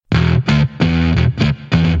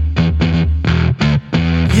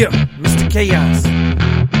Chaos.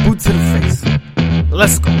 Boot to the face.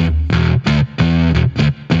 Let's go.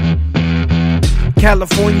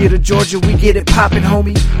 California to Georgia, we get it poppin',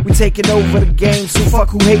 homie. We taking over the game, so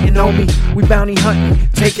fuck who hatin', homie. We bounty hunting,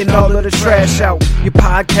 taking all of the trash out. Your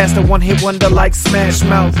podcast a one-hit wonder like Smash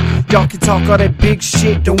Mouth. Y'all can talk all that big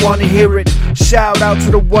shit, don't wanna hear it. Shout out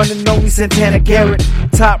to the one and only Santana Garrett.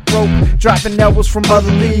 Top rope, dropping elbows from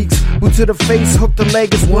other leagues. Boot to the face, hook the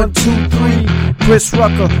leg is 1, 2, 3. Chris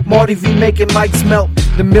Rucker, Marty V making mics melt.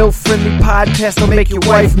 The mill-friendly podcast will make your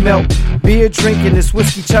wife melt. Beer drinking, this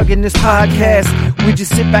whiskey chugging, this podcast. We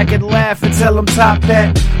just sit back and laugh and tell them top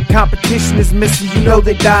that. Competition is missing, you know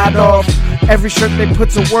they died off. Every shirt they put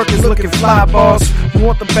to work is looking fly, boss. You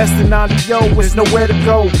want the best in audio, there's nowhere to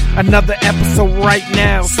go. Another episode right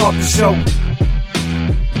now, start the show.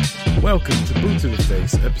 Welcome to Boot to the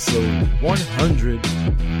Face, episode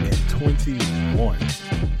 121.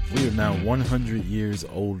 We are now 100 years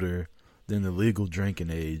older than the legal drinking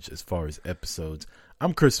age as far as episodes.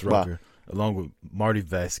 I'm Chris Rucker, along with Marty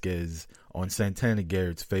Vasquez on Santana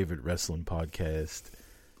Garrett's favorite wrestling podcast.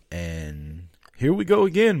 And here we go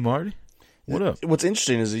again, Marty. What up? What's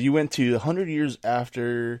interesting is that you went to 100 years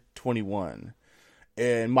after 21.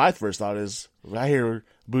 And my first thought is, when I hear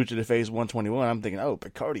Boot to the Face 121, I'm thinking, oh,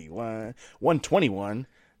 Picardi, 121.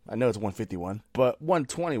 I know it's 151, but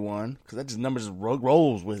 121, because that just number just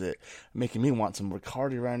rolls with it, making me want some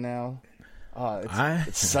Bacardi right now.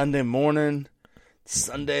 It's Sunday morning,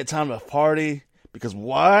 Sunday time to party, because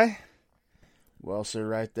why? Well, sir,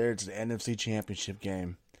 right there, it's the NFC Championship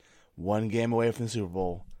game. One game away from the Super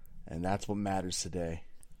Bowl, and that's what matters today.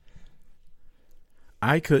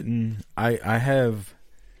 I have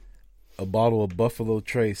a bottle of Buffalo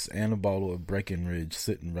Trace and a bottle of Breckenridge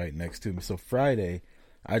sitting right next to me. So Friday,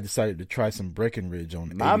 I decided to try some Breckenridge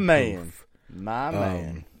on my 80 man. proof. My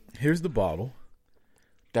man. Here's the bottle.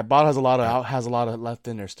 That bottle has a lot of left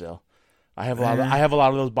in there still. I have a lot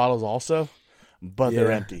of those bottles also, but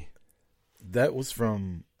they're empty. That was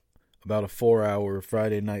from about a 4-hour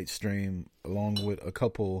Friday night stream, along with a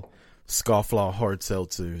couple Scofflaw hard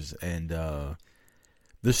seltzers. And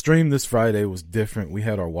the stream this Friday was different. We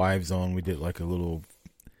had our wives on. We did like a little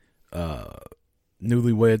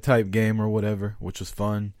newlywed type game or whatever, which was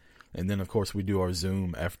fun. And then, of course, we do our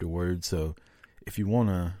Zoom afterwards. So if you want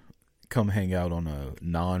to come hang out on a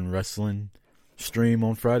non-wrestling stream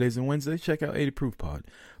on Fridays and Wednesdays, check out 80 Proof Pod.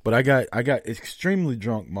 But I got extremely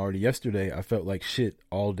drunk, Marty. Yesterday, I felt like shit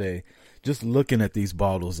all day. Just looking at these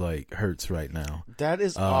bottles like hurts right now. That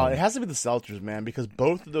is odd. It has to be the seltzers, man, because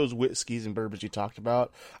both of those whiskeys and bourbons you talked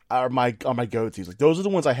about are my go-tos. Like, those are the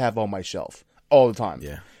ones I have on my shelf all the time.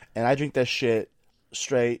 Yeah. And I drink that shit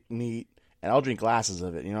straight, neat, and I'll drink glasses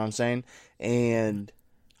of it. You know what I'm saying? And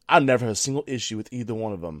I never have a single issue with either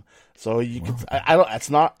one of them. So you can. It's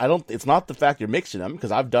not the fact you're mixing them,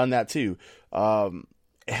 because I've done that too.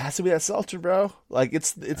 It has to be that seltzer, bro. Like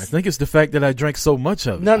it's. I think it's the fact that I drank so much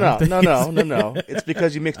of it. No. It's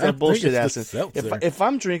because you mix that bullshit ass in. If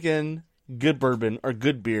I'm drinking good bourbon or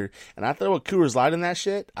good beer and I throw a Coors Light in that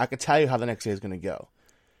shit, I can tell you how the next day is gonna go.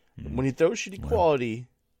 When you throw shitty quality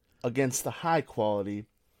against the high quality,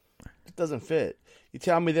 it doesn't fit. You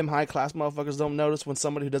tell me them high class motherfuckers don't notice when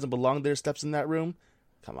somebody who doesn't belong there steps in that room?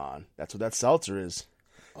 Come on, that's what that seltzer is.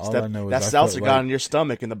 I know is that seltzer got in your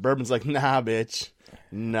stomach, and the bourbon's like, nah, bitch.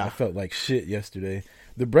 Nah. I felt like shit yesterday.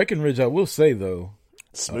 The Breckenridge, I will say though,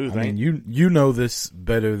 smooth. I mean, you know this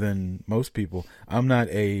better than most people. I'm not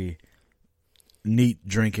a neat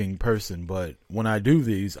drinking person, but when I do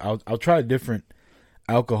these, I'll try different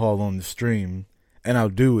alcohol on the stream, and I'll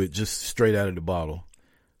do it just straight out of the bottle,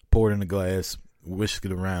 pour it in a glass, whisk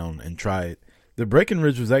it around, and try it. The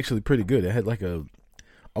Breckenridge was actually pretty good. It had like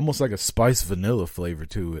almost like a spiced vanilla flavor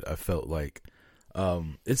to it. I felt like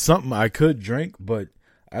it's something I could drink, but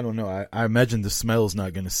I don't know. I imagine the smell's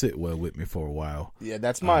not going to sit well with me for a while. Yeah,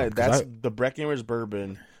 that's the Breckenridge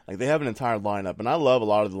bourbon. Like, they have an entire lineup, and I love a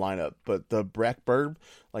lot of the lineup. But the Breck Burb,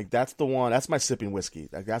 like, that's the one. That's my sipping whiskey.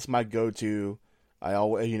 Like, that's my go-to. I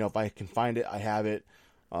always, if I can find it, I have it.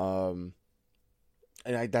 And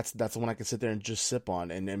that's the one I can sit there and just sip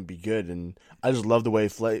on and be good. And I just love the way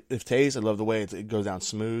it tastes. I love the way it goes down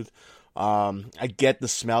smooth. I get the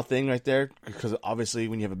smell thing right there, because obviously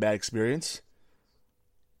when you have a bad experience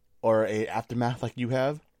or a aftermath like you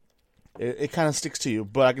have, it kind of sticks to you.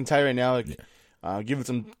 But I can tell you right now, like, give it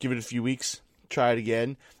a few weeks, try it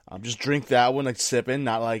again. Just drink that one, like, sipping,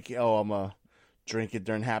 not like, oh, I'm a drink it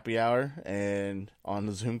during happy hour and on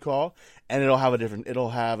the Zoom call, and it'll have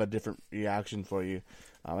a different reaction for you.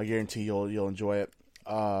 I guarantee you'll enjoy it.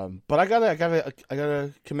 But I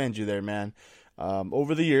gotta commend you there, man.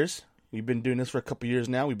 Over the years, We've been doing this for a couple years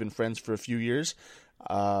now. We've been friends for a few years.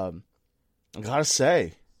 I gotta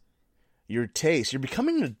say, your taste, you're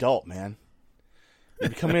becoming an adult, man. You're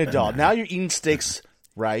becoming an adult. Now you're eating steaks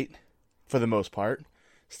right, for the most part.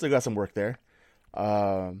 Still got some work there.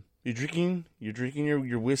 You're drinking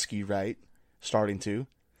your whiskey right, starting to.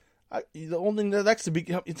 The only thing that's the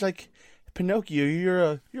big, it's like Pinocchio.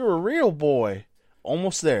 You're a real boy.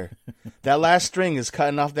 Almost there. That last string is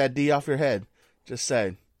cutting off that D off your head. Just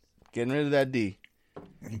saying, getting rid of that D.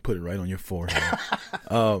 You put it right on your forehead.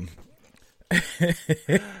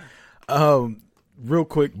 Real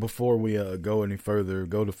quick before we go any further,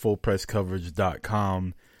 go to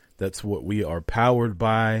fullpresscoverage.com. That's what we are powered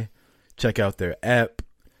by. Check out their app.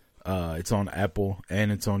 It's on Apple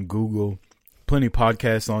and it's on Google. Plenty of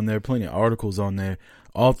podcasts on there, plenty of articles on there.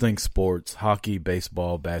 All things sports, hockey,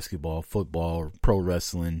 baseball, basketball, football, pro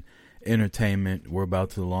wrestling, entertainment. We're about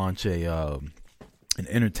to launch an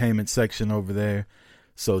entertainment section over there.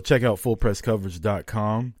 So check out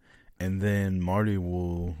fullpresscoverage.com, and then Marty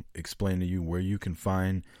will explain to you where you can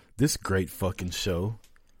find this great fucking show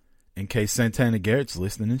in case Santana Garrett's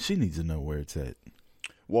listening and she needs to know where it's at.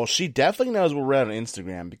 Well, she definitely knows we're at on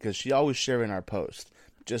Instagram because she always sharing our posts.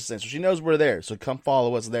 Just saying. So she knows we're there. So come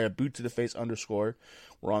follow us there, @boottotheface_.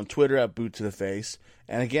 We're on Twitter @boottotheface.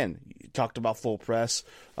 And again, you talked about Full Press.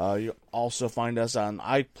 You also find us on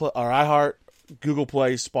iHeart, Google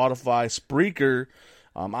Play, Spotify, Spreaker,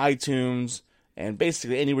 iTunes, and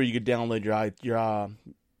basically anywhere you could download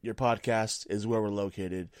your podcast is where we're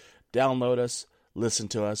located. Download us, listen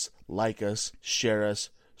to us, like us, share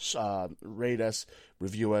us, rate us,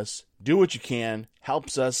 review us, do what you can.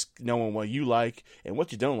 Helps us knowing what you like and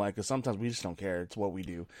what you don't like, because sometimes we just don't care. It's what we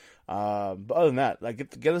do. But other than that,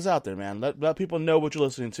 like get us out there, man. Let people know what you're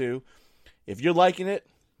listening to. If you're liking it,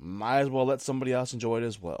 might as well let somebody else enjoy it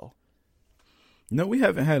as well. No, we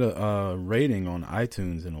haven't had a rating on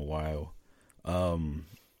iTunes in a while. I'm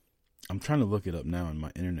trying to look it up now, and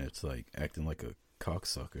my internet's like acting like a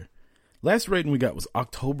cocksucker. Last rating we got was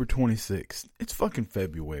October 26th. It's fucking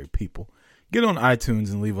February, people. Get on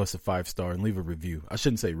iTunes and leave us a 5-star and leave a review. I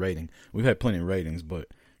shouldn't say rating. We've had plenty of ratings, but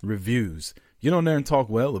reviews. Get on there and talk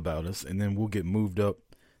well about us, and then we'll get moved up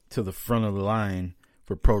to the front of the line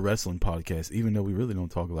for pro wrestling podcasts, even though we really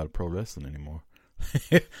don't talk a lot of pro wrestling anymore.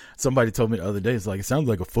 Somebody told me the other day, it's like, it sounds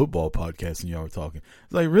like a football podcast and y'all were talking.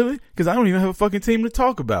 It's like, really? Because I don't even have a fucking team to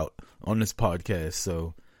talk about on this podcast,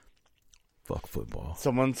 so fuck football.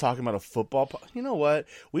 Someone's talking about a football. You know what?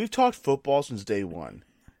 We've talked football since day one.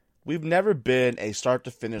 We've never been a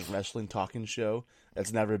start-to-finish wrestling talking show.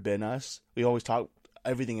 That's never been us. We always talk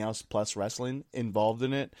everything else plus wrestling involved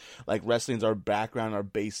in it. Like, wrestling's our background, our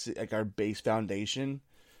base foundation.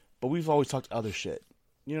 But we've always talked other shit.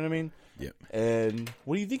 You know what I mean? Yep. And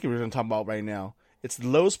what do you think we're going to talk about right now? It's the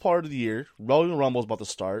lowest part of the year. Rolling Rumble's about to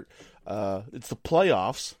start. It's the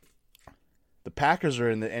playoffs. The Packers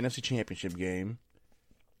are in the NFC Championship game.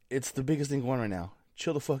 It's the biggest thing going right now.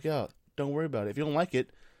 Chill the fuck out. Don't worry about it. If you don't like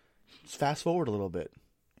it, just fast forward a little bit.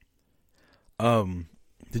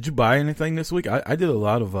 Did you buy anything this week? I did a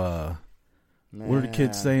lot of what are the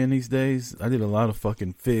kids saying these days? I did a lot of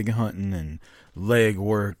fucking fig hunting and leg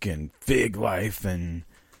work and fig life and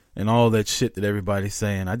all that shit that everybody's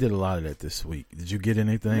saying. I did a lot of that this week. Did you get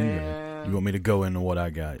anything? Or you want me to go into what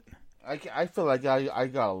I got? I feel like I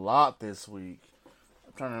got a lot this week.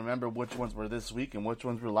 I'm trying to remember which ones were this week and which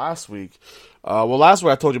ones were last week. Well, last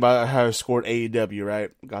week I told you about how I scored AEW,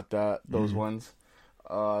 right? Got those ones.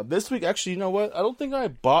 This week, actually, you know what? I don't think I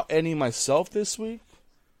bought any myself this week.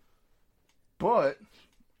 But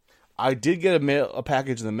I did get a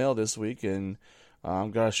package in the mail this week, and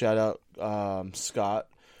I'm going to shout out Scott,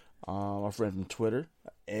 our friend from Twitter,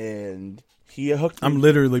 and he hooked me. I'm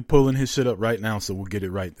literally pulling his shit up right now, so we'll get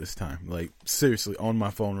it right this time. Like, seriously, on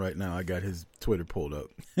my phone right now, I got his Twitter pulled up.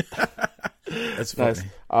 That's funny. Nice.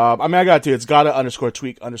 I mean, I got to. It's gotta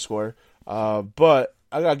 _tweak_. But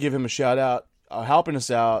I got to give him a shout out, helping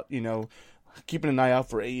us out, you know, keeping an eye out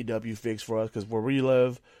for AEW figs for us, because where we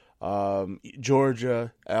live,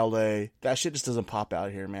 Georgia, LA, that shit just doesn't pop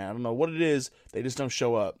out here, man. I don't know what it is. They just don't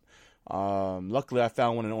show up. Luckily, I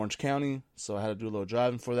found one in Orange County, so I had to do a little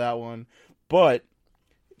driving for that one. But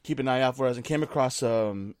keep an eye out for us, and came across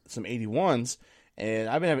some 81s, and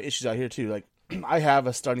I've been having issues out here too. Like, I have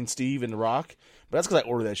a Starting Steve and The Rock, but that's because I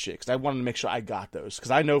ordered that shit, because I wanted to make sure I got those,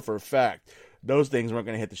 because I know for a fact those things weren't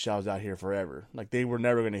going to hit the shelves out here forever. Like, they were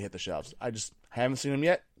never going to hit the shelves. I just haven't seen them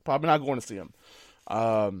yet. Probably not going to see them.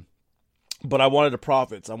 But I wanted the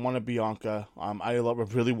Profits. I wanted Bianca. I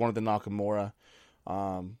really wanted the Nakamura.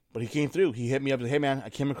 But he came through. He hit me up and said, hey, man, I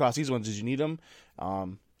came across these ones. Did you need them?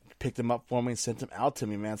 picked them up for me and sent them out to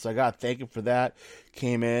me, man. So I got to thank him for that.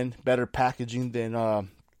 Came in better packaging than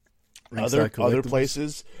other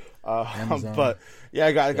places. But yeah,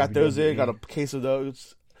 I got those in. Got a case of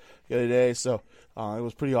those the other day, so it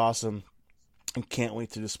was pretty awesome. And can't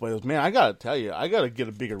wait to display those. Man, I gotta tell you, I gotta get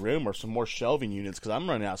a bigger room or some more shelving units because I'm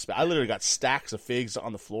running out of space. I literally got stacks of figs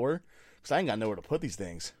on the floor because I ain't got nowhere to put these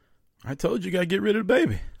things. I told you, gotta get rid of the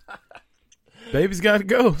baby. Baby's gotta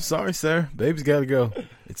go. Sorry, sir. Baby's gotta go.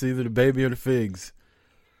 It's either the baby or the figs.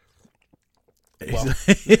 Well,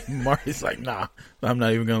 Marty's like, nah, I'm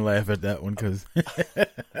not even gonna laugh at that one because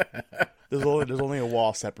there's only a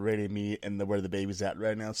wall separating me and where the baby's at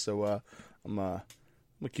right now. So I'm gonna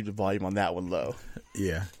keep the volume on that one low.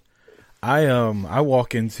 Yeah, I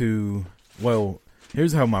walk into, well,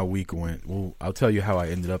 here's how my week went. Well, I'll tell you how I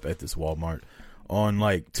ended up at this Walmart. On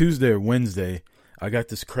like Tuesday or Wednesday, I got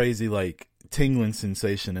this crazy like tingling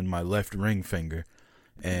sensation in my left ring finger.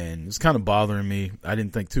 And it was kind of bothering me. I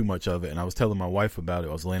didn't think too much of it. And I was telling my wife about it.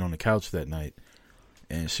 I was laying on the couch that night.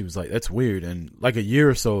 And she was like, that's weird. And like a year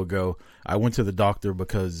or so ago, I went to the doctor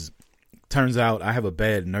because turns out I have a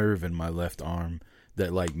bad nerve in my left arm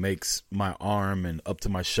that like makes my arm and up to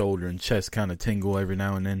my shoulder and chest kind of tingle every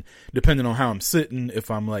now and then, depending on how I'm sitting,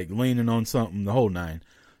 if I'm like leaning on something, the whole nine.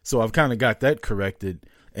 So I've kind of got that corrected.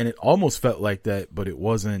 And it almost felt like that, but it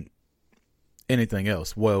wasn't anything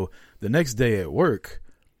else. Well, the next day at work,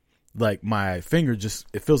 like my finger just,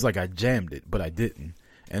 it feels like I jammed it, but I didn't.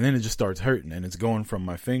 And then it just starts hurting and it's going from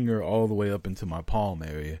my finger all the way up into my palm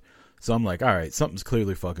area. So I'm like, all right, something's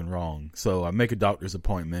clearly fucking wrong. So I make a doctor's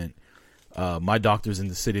appointment. My doctor's in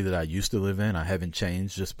the city that I used to live in. I haven't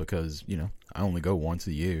changed just because, you know, I only go once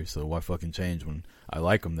a year. So why fucking change when I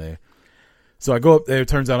like them there? So I go up there. It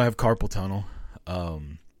turns out I have carpal tunnel.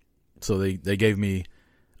 So they gave me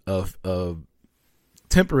a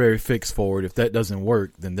temporary fix for it. If that doesn't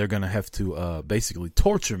work, then they're gonna have to basically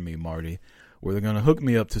torture me, Marty, where they're gonna hook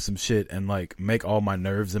me up to some shit and like make all my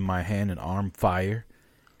nerves in my hand and arm fire,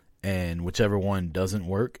 and whichever one doesn't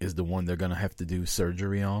work is the one they're gonna have to do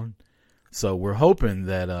surgery on. So we're hoping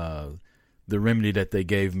that the remedy that they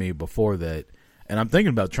gave me before that, and I'm thinking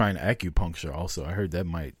about trying acupuncture also. I heard that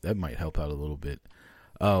might help out a little bit.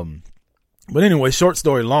 But anyway, short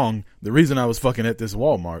story long, the reason I was fucking at this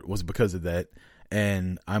Walmart was because of that.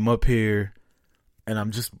 And I'm up here and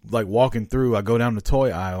I'm just like walking through. I go down the toy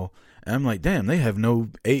aisle and I'm like, damn, they have no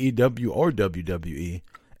AEW or WWE.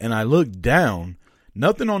 And I look down,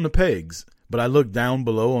 nothing on the pegs, but I look down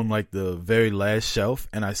below on like the very last shelf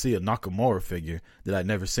and I see a Nakamura figure that I'd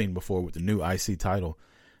never seen before with the new IC title.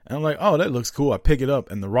 And I'm like, oh, that looks cool. I pick it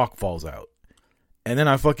up and The Rock falls out. And then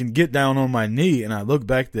I fucking get down on my knee and I look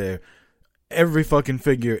back there. Every fucking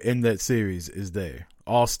figure in that series is there.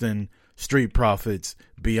 Austin, Street Profits,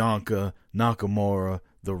 Bianca, Nakamura,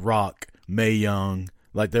 The Rock, Mae Young.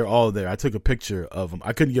 Like, they're all there. I took a picture of them.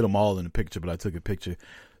 I couldn't get them all in the picture, but I took a picture.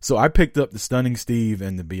 So I picked up the Stunning Steve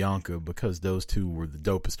and the Bianca because those two were the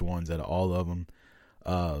dopest ones out of all of them.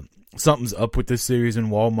 Something's up with this series in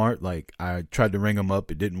Walmart. Like, I tried to ring them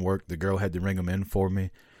up. It didn't work. The girl had to ring them in for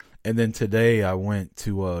me. And then today I went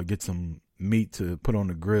to get some meat to put on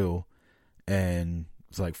the grill. And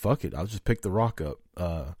it's like, fuck it. I'll just pick The Rock up.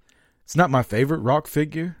 It's not my favorite Rock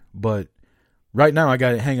figure, but right now I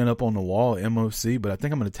got it hanging up on the wall, MOC, but I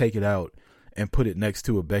think I'm going to take it out and put it next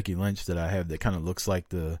to a Becky Lynch that I have that kind of looks like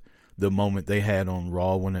the moment they had on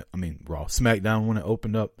SmackDown when it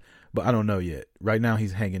opened up, but I don't know yet. Right now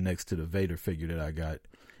he's hanging next to the Vader figure that I got.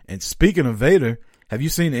 And speaking of Vader, have you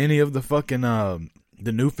seen any of the fucking, the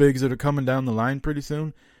new figs that are coming down the line pretty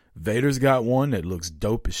soon? Vader's got one that looks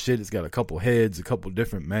dope as shit. It's got a couple heads, a couple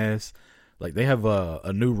different masks. Like, they have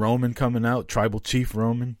a new Roman coming out, Tribal Chief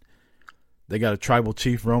Roman. They got a Tribal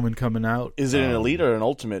Chief Roman coming out. Is it an Elite or an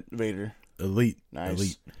Ultimate Vader? Elite. Nice.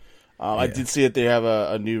 Elite. Yeah. I did see that they have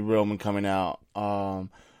a new Roman coming out.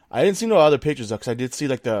 I didn't see no other pictures, though, because I did see,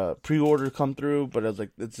 like, the pre-order come through, but I was like,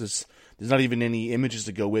 it's just, there's not even any images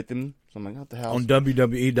to go with them. So I'm like, what the hell? On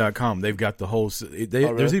WWE.com, they've got the whole... Really?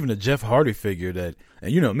 There's even a Jeff Hardy figure that...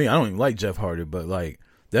 And you know me, I don't even like Jeff Hardy, but, like,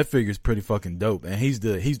 that figure's pretty fucking dope. And he's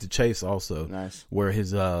the Chase also. Nice. Where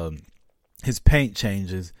his paint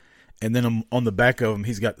changes. And then on the back of him,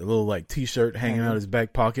 he's got the little, like, T-shirt hanging out his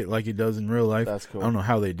back pocket like he does in real life. That's cool. I don't know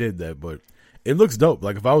how they did that, but it looks dope.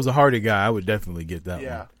 Like, if I was a Hardy guy, I would definitely get that one.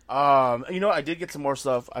 Yeah. I did get some more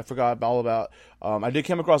stuff I forgot all about. I did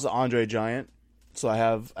come across the Andre Giant, so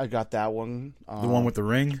I got that one. The one with the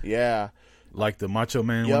ring? Yeah. Like the Macho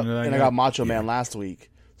Man yep. one that I got? And I got Macho Man last week.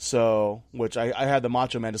 So, which I had the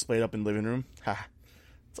Macho Man displayed up in the living room.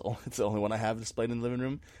 It's the only one I have displayed in the living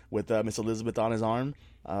room with Miss Elizabeth on his arm.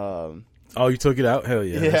 Oh, you took it out? Hell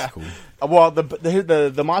yeah, that's cool. Well,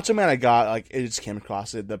 the Macho Man I got, like, it just came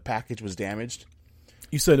across it. The package was damaged.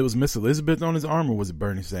 You said it was Miss Elizabeth on his arm, or was it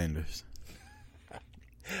Bernie Sanders?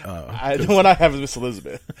 The one I have is Miss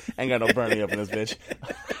Elizabeth. Ain't got no Bernie up in this bitch.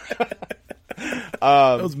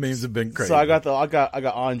 Those memes have been crazy. So I got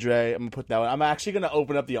Andre. I'm gonna put that one. I'm actually gonna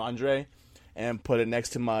open up the Andre and put it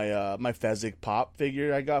next to my my Fezzik Pop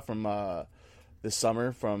figure I got from this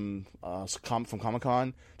summer from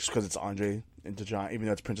Comic-Con, just because it's Andre the Giant. Even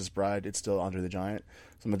though it's Princess Bride, it's still Andre the Giant.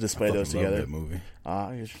 So I'm gonna display those together. Love that movie.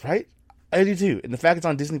 Right? I do too. And the fact it's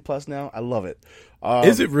on Disney Plus now, I love it.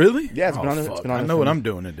 Is it really? Yeah, it's been on. It's been on. I know what I'm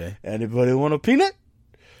doing today. Anybody want a peanut?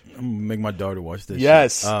 I'm gonna make my daughter watch this.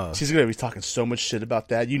 Yes, shit. She's gonna be talking so much shit about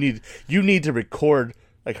that. You need to record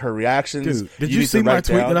like her reactions. Dude, did you see my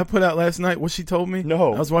tweet that I put out last night? What she told me?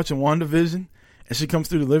 No, I was watching WandaVision, and she comes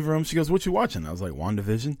through the living room. She goes, "What you watching?" I was like,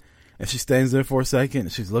 "WandaVision," and she stands there for a second,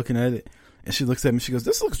 and she's looking at it, and she looks at me. She goes,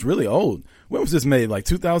 "This looks really old. When was this made? Like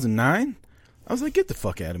 2009?" I was like, "Get the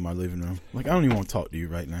fuck out of my living room! Like, I don't even want to talk to you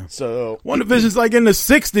right now." So WandaVision's like in the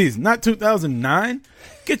 60s, not 2009.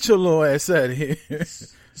 Get your little ass out of here.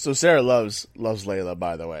 So Sarah loves Layla,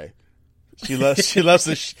 by the way. She loves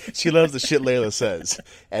the shit Layla says.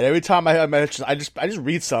 And every time I mention, I just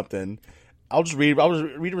read something. I'll just read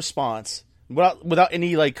a response without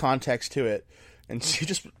any like context to it, and she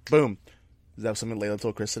just boom. Is that something Layla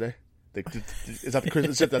told Chris today? Is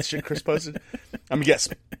that shit Chris posted? I mean, yes,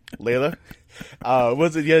 Layla.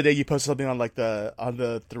 Was it the other day you posted something on like on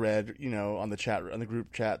the thread, on the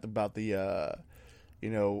group chat about the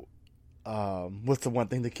what's the one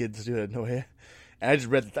thing the kids do at Noé? And I just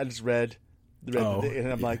read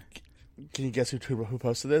and I'm like, can you guess who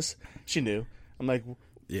posted this? She knew. I'm like,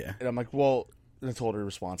 yeah. And I'm like, well, and I told her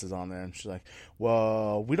responses on there, and she's like,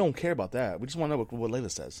 well, we don't care about that. We just want to know what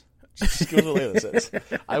Layla says. Just give us what Layla says.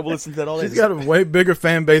 I will listen to that all day. She's got a way bigger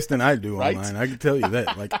fan base than I do right? online. I can tell you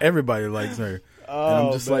that. Like, everybody likes her. Oh, and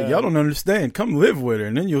I'm just like, y'all don't understand. Come live with her,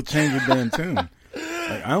 and then you'll change your damn tune. Like,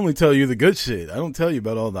 I only tell you the good shit. I don't tell you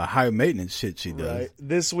about all the high maintenance shit she does. Right.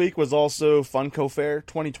 This week was also Funko Fair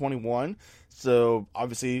 2021. So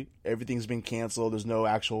obviously everything's been canceled. There's no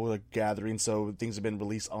actual like gathering, so things have been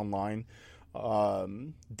released online.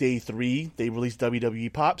 Day 3, they released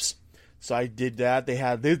WWE Pops. So I did that.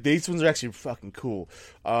 These ones are actually fucking cool.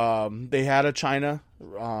 They had a China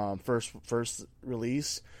first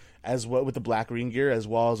release as well with the black ring gear, as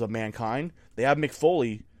well as a Mankind. They have Mick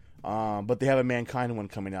Foley, but they have a Mankind one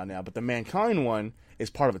coming out now. But the Mankind one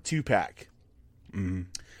is part of a 2-pack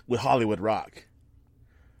with Hollywood Rock.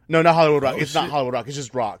 No, not Hollywood Rock. It's not Hollywood Rock. It's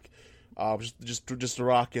just Rock. Just a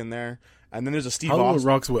Rock in there. And then there's a Steve Hollywood Austin.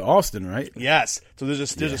 Rock's with Austin, right? Yes. So there's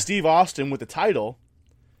a Steve Austin with the title,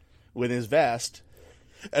 with his vest,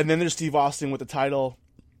 and then there's Steve Austin with the title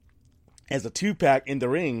as a 2-pack in the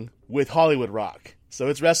ring with Hollywood Rock. So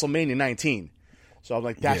it's WrestleMania 19. So I'm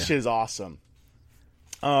like, that shit is awesome.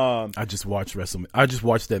 I just watched WrestleMania. I just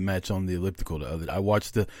watched that match on the elliptical the other day. I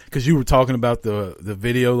watched because you were talking about the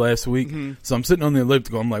video last week. Mm-hmm. So I'm sitting on the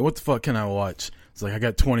elliptical. I'm like, what the fuck can I watch? It's like, I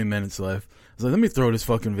got 20 minutes left. I was like, let me throw this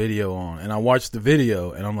fucking video on. And I watched the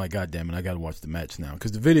video, and I'm like, God damn it, I got to watch the match now.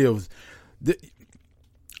 Because the videos,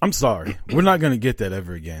 I'm sorry, we're not going to get that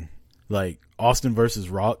ever again. Like, Austin versus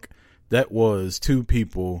Rock, that was two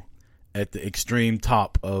people at the extreme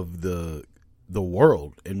top of the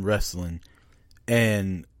world in wrestling.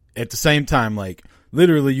 And at the same time, like,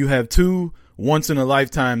 literally you have two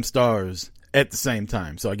once-in-a-lifetime stars at the same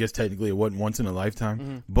time. So I guess technically it wasn't once in a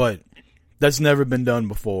lifetime, but that's never been done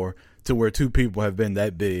before, to where two people have been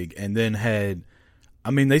that big and then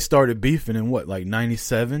they started beefing in like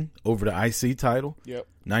 97 over the IC title. Yep.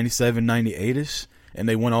 97, 98-ish. And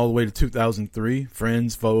they went all the way to 2003.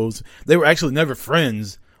 Friends, foes. They were actually never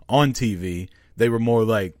friends on TV. They were more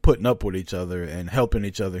like putting up with each other and helping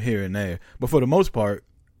each other here and there. But for the most part,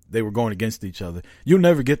 they were going against each other. You'll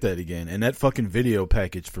never get that again. And that fucking video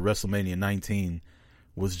package for WrestleMania 19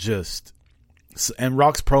 was just... And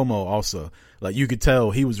Rock's promo also. Like, you could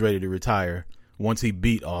tell he was ready to retire once he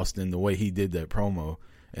beat Austin the way he did that promo.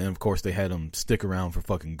 And, of course, they had him stick around for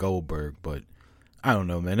fucking Goldberg. But I don't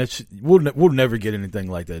know, man. We'll never get anything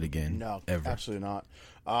like that again. No, ever. Absolutely not.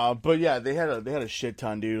 But, yeah, they had a shit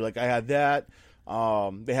ton, dude. Like, I had that.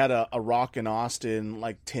 They had a Rock and Austin,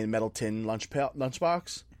 like, metal tin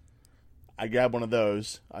lunchbox. I grabbed one of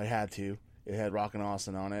those. I had to. It had Rock and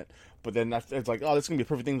Austin on it. But then it's like, oh, this is going to be a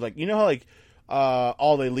perfect thing. Like, you know how, like,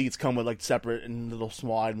 all the elites come with, like, separate and little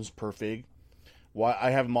small items per fig? Well,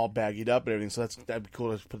 I have them all baggied up and everything, so that'd be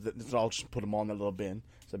cool to I'll just put them all in that little bin.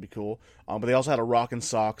 So that'd be cool. But they also had a Rock and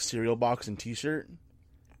Sock cereal box and T-shirt.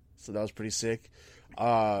 So that was pretty sick.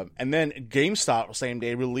 And then GameStop same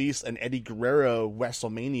day released an Eddie Guerrero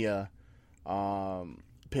WrestleMania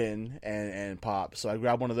pin and pop. So I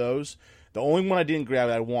grabbed one of those. The only one I didn't grab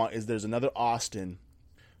that I want is there's another Austin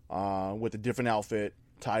with a different outfit,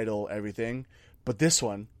 title, everything. But this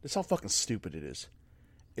one, this is how fucking stupid it is.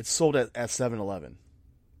 It's sold at 7-Eleven.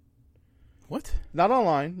 What? Not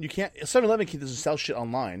online. You can't. 7-Eleven doesn't sell shit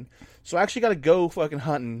online. So I actually got to go fucking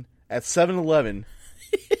hunting at 7-Eleven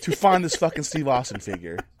to find this fucking Steve Austin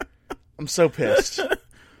figure. I'm so pissed.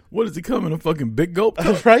 What does he come in a fucking big gulp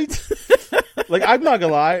cup? Right? Like, I'm not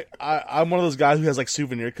gonna lie. I'm one of those guys who has like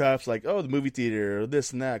souvenir cups, like, oh, the movie theater or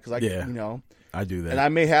this and that. Because I do that. And I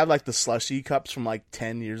may have like the slushy cups from like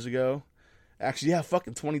 10 years ago. Actually, yeah,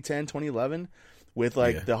 fucking 2010, 2011. With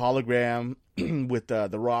like the hologram with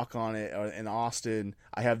the Rock on it in Austin.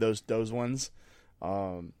 I have those ones.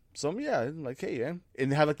 So yeah, like, hey, man.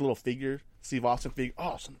 And they have like a little figure, Steve Austin figure.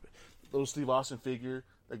 Oh, little Steve Austin figure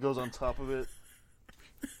that goes on top of it.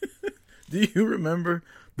 Do you remember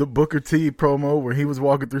the Booker T promo where he was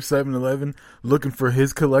walking through 7-Eleven looking for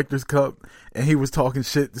his collector's cup and he was talking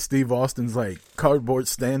shit to Steve Austin's like cardboard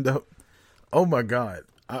stand-up? Oh my God.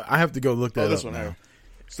 I have to go look that up now.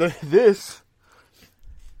 So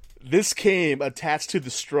this came attached to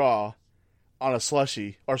the straw on a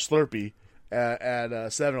slushie or Slurpee at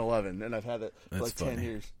 7-Eleven, and I've had it for like 10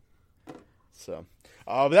 years. So,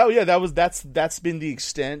 that's been the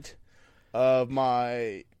extent of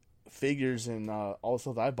my figures and all the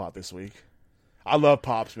stuff that I bought this week. I love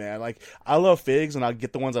pops, man. Like, I love figs, and I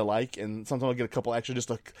get the ones I like, and sometimes I'll get a couple extra just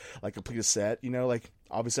to like complete a set. You know, like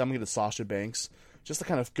obviously I'm gonna get a Sasha Banks just to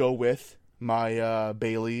kind of go with my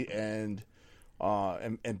Bailey and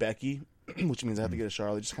Becky, which means I have to get a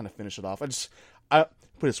Charlotte just to kind of finish it off. I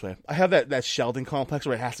put it this way, I have that Sheldon complex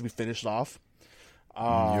where it has to be finished off.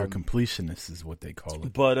 You're a completionist is what they call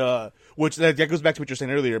it. But which that goes back to what you were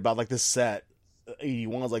saying earlier about like this set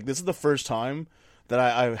 81. I was like, this is the first time that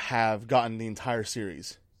I have gotten the entire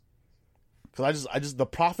series. Because I just the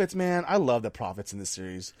Prophets, man, I love the Prophets in this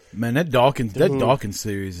series. Man, that Dawkins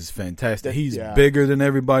series is fantastic. He's bigger than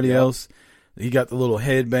everybody else. He got the little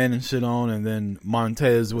headband and shit on, and then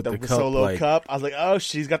Montez with the cup. Solo cup. I was like, oh,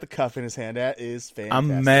 she's got the cup in his hand. That is fantastic.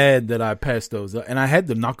 I'm mad that I passed those up. And I had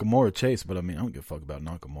the Nakamura chase, but I mean, I don't give a fuck about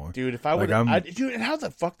Nakamura. Dude, if I would dude, and how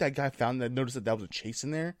the fuck that guy noticed that was a chase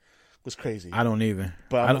in there was crazy. I don't even.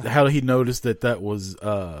 But how did he notice that was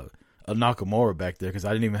a Nakamura back there? Because I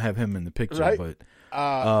didn't even have him in the picture. Right? But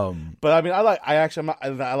I mean, I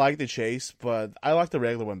like the chase, but I like the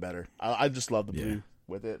regular one better. I just love the blue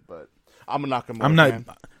with it, but I'm a Nakamura fan.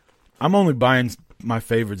 I'm only buying my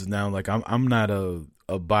favorites now. Like I'm not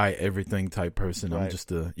a buy everything type person. Right. I'm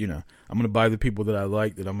just I'm gonna buy the people that I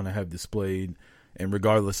like that I'm gonna have displayed, and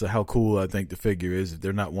regardless of how cool I think the figure is, if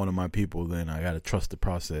they're not one of my people, then I gotta trust the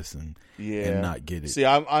process and not get it. See,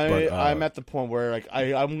 I'm at the point where like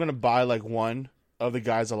I'm gonna buy like one of the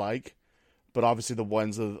guys I like, but obviously the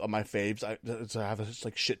ones of my faves, I have a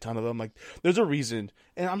like shit ton of them. Like there's a reason,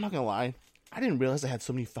 and I'm not gonna lie, I didn't realize I had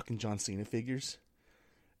so many fucking John Cena figures.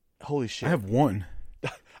 Holy shit! I have one.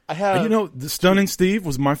 I have. The Stunning Steve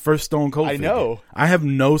was my first Stone Cold figure. I know. I have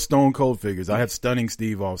no Stone Cold figures. I have Stunning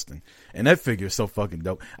Steve Austin. And that figure is so fucking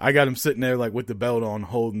dope. I got him sitting there like with the belt on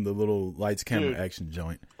holding the little lights, camera, action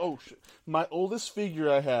joint. Oh, shit. My oldest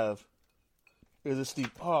figure I have is a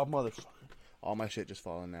Steve. Oh, motherfucker. All my shit just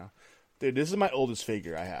falling now. Dude, this is my oldest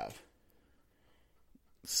figure I have.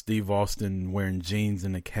 Steve Austin wearing jeans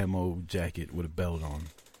and a camo jacket with a belt on.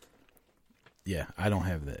 Yeah, I don't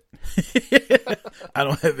have that. I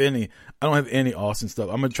don't have any Austin stuff.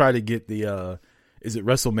 I'm gonna try to get the is it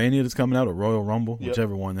WrestleMania that's coming out or Royal Rumble,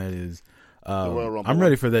 whichever one that is. Royal Rumble. I'm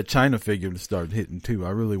ready for that China figure to start hitting too.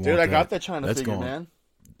 I really want. Dude, I got that China figure, man.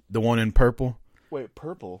 The one in purple. Wait,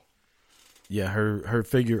 purple? Yeah, her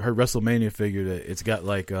figure, her WrestleMania figure. That it's got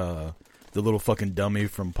like the little fucking dummy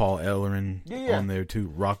from Paul Ellering on there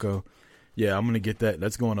too, Rocco. Yeah, I'm gonna get that.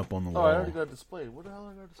 That's going up on the wall. Oh, I already got it displayed. Where the hell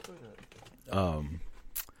I got it displayed at?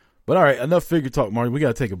 But all right, enough figure talk, Marty. We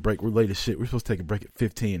gotta take a break. We're late as shit. We're supposed to take a break at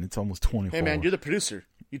 15. It's almost 24. Hey man, you're the producer.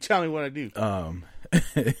 You tell me what I do.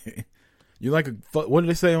 You're like what did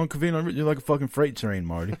they say on Covino? You're like a fucking freight train,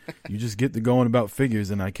 Marty. You just get to going about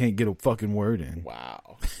figures, and I can't get a fucking word in.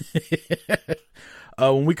 Wow.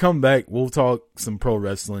 When we come back, we'll talk some pro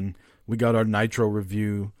wrestling. We got our Nitro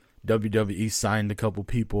review. WWE signed a couple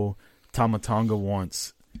people. Tama Tonga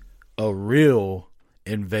wants a real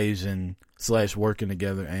invasion / working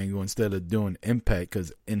together angle instead of doing Impact,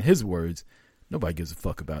 because in his words, nobody gives a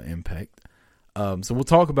fuck about Impact. So we'll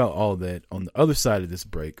talk about all that on the other side of this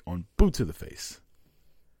break on Boot to the Face.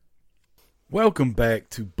 Welcome back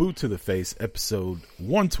to Boot to the Face, episode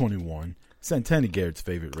 121, Santana Garrett's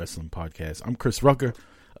favorite wrestling podcast. I'm Chris Rucker,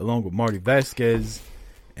 along with Marty Vasquez.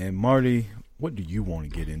 And Marty, what do you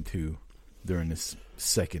want to get into during this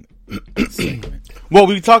second segment? Well,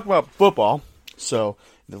 we talked about football, so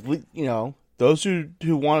those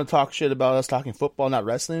who want to talk shit about us talking football, not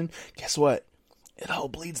wrestling, guess what? It all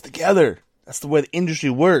bleeds together. That's the way the industry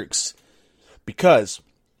works. Because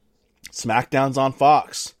SmackDown's on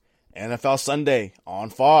Fox. NFL Sunday on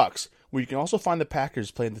Fox, where you can also find the Packers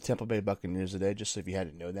playing the Tampa Bay Buccaneers today, just so if you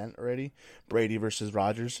hadn't known that already. Brady versus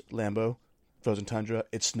Rodgers, Lambeau, Frozen Tundra.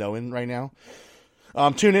 It's snowing right now.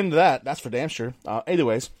 Tune into that. That's for damn sure.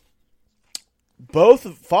 Anyways, both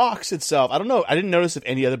Fox itself, I don't know, I didn't notice if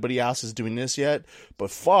anybody else is doing this yet, but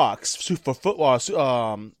Fox, for football,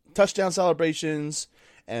 touchdown celebrations,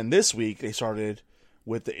 and this week they started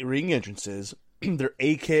with the ring entrances, their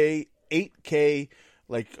 8K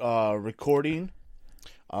recording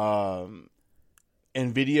and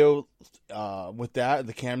video with that,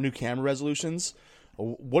 the new camera resolutions.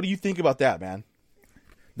 What do you think about that, man?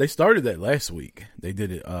 They started that last week. They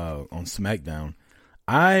did it on SmackDown.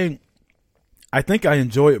 I think I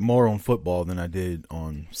enjoy it more on football than I did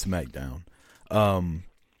on SmackDown.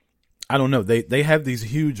 I don't know. They have these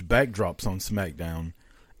huge backdrops on SmackDown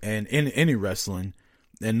and in any wrestling.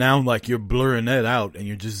 And now, like, you're blurring that out and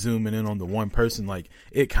you're just zooming in on the one person. Like,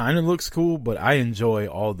 it kind of looks cool, but I enjoy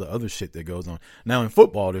all the other shit that goes on. Now, in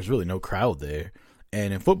football, there's really no crowd there.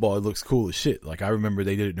 And in football, it looks cool as shit. Like, I remember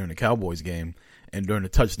they did it during the Cowboys game. And during the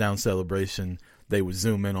touchdown celebration, they would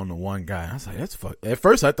zoom in on the one guy. I was like, that's fuck. At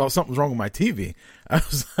first, I thought something was wrong with my TV. I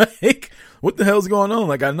was like, what the hell's going on?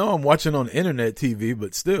 Like, I know I'm watching on internet TV,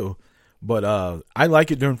 but still. But I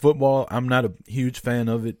like it during football. I'm not a huge fan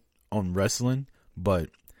of it on wrestling. But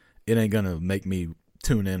it ain't going to make me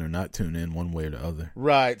tune in or not tune in one way or the other.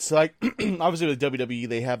 Right. So, like, obviously with WWE,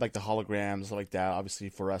 they have, like, the holograms, stuff like that, obviously,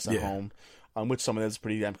 for us at home, which some of that's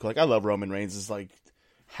pretty damn cool. Like, I love Roman Reigns' is like,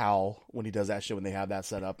 Howl when he does that shit, when they have that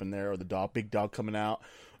set up in there, or the big dog coming out.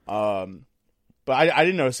 But I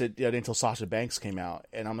didn't notice it until Sasha Banks came out,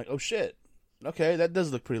 and I'm like, oh, shit. Okay, that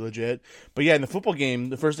does look pretty legit. But, yeah, in the football game,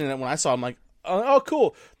 the first thing that when I saw, I'm like, oh,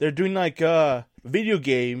 cool. They're doing, like, video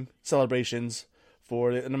game celebrations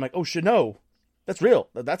for it, and I'm like, oh shit, no, that's real.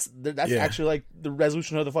 That's actually like the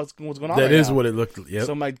resolution of the what's going on. That right is now. what it looked like. Yep.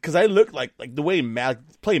 So I'm like, because I look like the way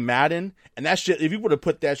play Madden, and that shit. If you were to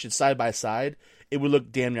put that shit side by side, it would look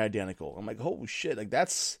damn near identical. I'm like, holy shit, like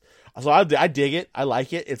that's. So I dig it. I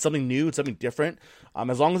like it. It's something new. It's something different.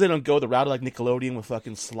 As long as they don't go the route of like Nickelodeon with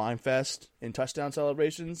fucking Slime Fest and touchdown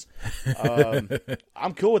celebrations,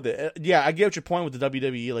 I'm cool with it. Yeah, I get your point with the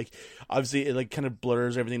WWE. Like, obviously, it like kind of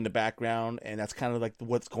blurs everything in the background, and that's kind of like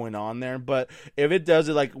what's going on there. But if it does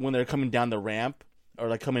it like when they're coming down the ramp or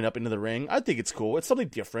like coming up into the ring, I think it's cool. It's something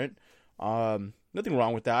different. Nothing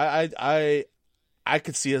wrong with that. I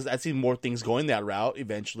could see I see more things going that route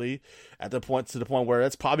eventually to the point where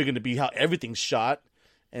that's probably going to be how everything's shot,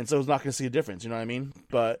 and so it's not going to see a difference. You know what I mean?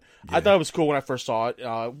 But yeah. I thought it was cool when I first saw it.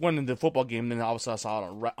 Went into the football game, then all of a sudden I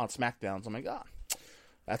saw it on SmackDown. So I'm like,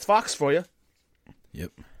 that's Fox for you.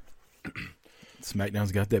 Yep.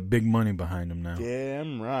 SmackDown's got that big money behind them now.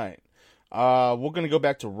 Damn right. We're going to go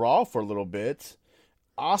back to Raw for a little bit.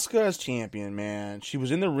 Asuka as champion, man. She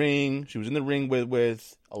was in the ring. She was in the ring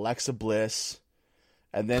with Alexa Bliss.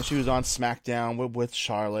 And then she was on SmackDown with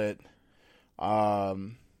Charlotte. I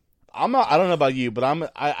don't know about you, but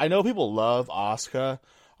I know people love Asuka.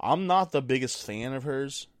 I'm not the biggest fan of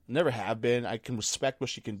hers. Never have been. I can respect what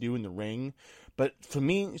she can do in the ring, but for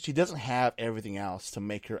me, she doesn't have everything else to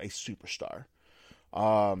make her a superstar.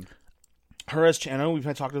 I know we've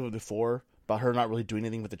talked about it before about her not really doing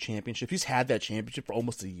anything with the championship. She's had that championship for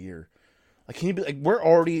almost a year. Like, can you be like, we're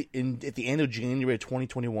already at the end of January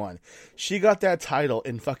 2021. She got that title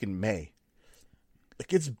in fucking May.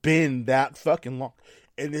 Like, it's been that fucking long.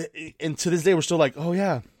 And to this day, we're still like, oh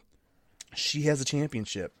yeah, she has a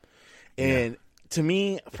championship. And to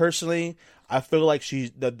me, personally, I feel like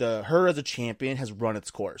her as a champion has run its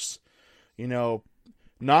course. You know,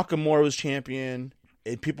 Nakamura was champion.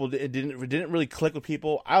 It didn't really click with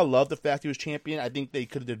people. I love the fact he was champion. I think they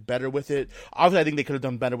could have done better with it. Obviously, I think they could have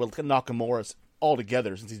done better with Nakamura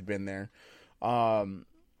altogether since he's been there.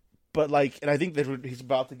 But like, and I think that he's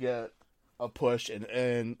about to get a push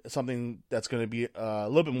and something that's going to be a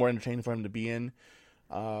little bit more entertaining for him to be in.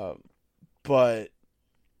 But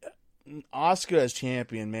Asuka as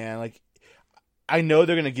champion, man, like, I know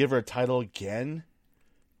they're going to give her a title again.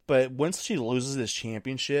 But once she loses this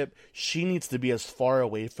championship, she needs to be as far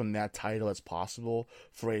away from that title as possible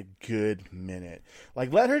for a good minute.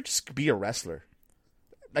 Like, let her just be a wrestler.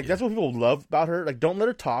 Like that's what people love about her. Like, don't let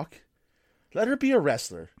her talk. Let her be a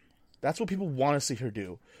wrestler. That's what people want to see her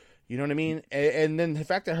do. You know what I mean? And then the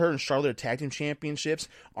fact that her and Charlotte are tag team championships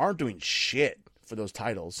aren't doing shit for those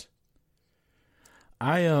titles.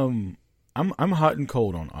 I'm hot and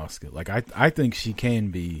cold on Asuka. Like I think she can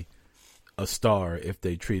be a star if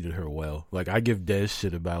they treated her well. Like I give Des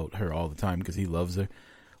shit about her all the time because he loves her.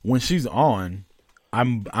 When she's on,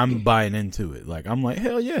 I'm buying into it. Like I'm like,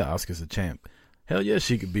 hell yeah, Asuka's a champ. Hell yeah,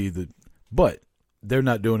 she could be but they're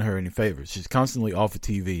not doing her any favors. She's constantly off of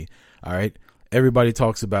TV. All right. Everybody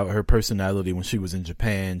talks about her personality when she was in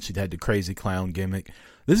Japan. She'd had the crazy clown gimmick.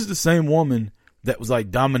 This is the same woman that was like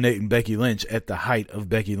dominating Becky Lynch at the height of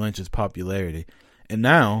Becky Lynch's popularity. And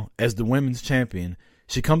now, as the women's champion,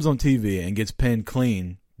 she comes on TV and gets pinned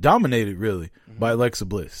clean, dominated really, by Alexa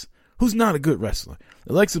Bliss, who's not a good wrestler.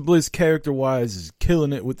 Alexa Bliss, character-wise, is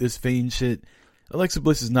killing it with this Fiend shit. Alexa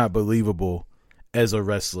Bliss is not believable as a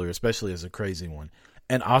wrestler, especially as a crazy one.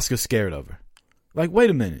 And Asuka's scared of her. Like, wait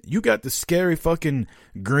a minute. You got the scary fucking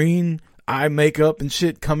green eye makeup and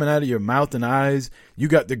shit coming out of your mouth and eyes. You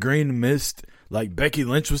got the green mist. Like, Becky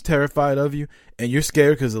Lynch was terrified of you. And you're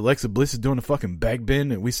scared because Alexa Bliss is doing a fucking back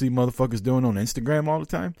bend that we see motherfuckers doing on Instagram all the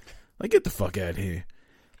time. Like, get the fuck out of here.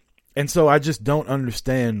 And so I just don't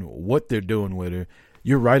understand what they're doing with her.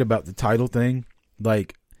 You're right about the title thing.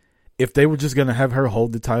 Like, if they were just going to have her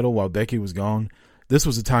hold the title while Becky was gone, this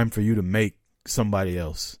was a time for you to make somebody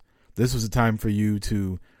else. This was a time for you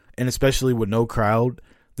to, and especially with no crowd,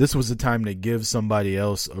 this was a time to give somebody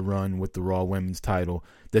else a run with the Raw Women's title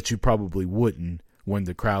that you probably wouldn't when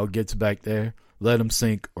the crowd gets back there. Let them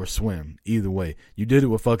sink or swim. Either way. You did it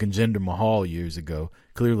with fucking Jinder Mahal years ago.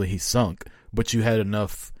 Clearly he sunk, but you had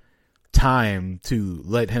enough time to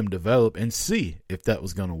let him develop and see if that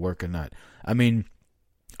was going to work or not. I mean,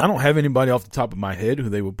 I don't have anybody off the top of my head who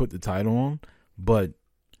they would put the title on, but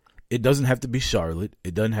it doesn't have to be Charlotte.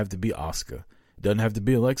 It doesn't have to be Asuka. It doesn't have to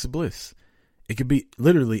be Alexa Bliss. It could be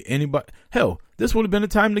literally anybody. Hell, this would have been a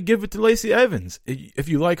time to give it to Lacey Evans if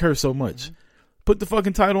you like her so much. Mm-hmm. Put the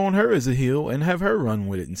fucking title on her as a heel and have her run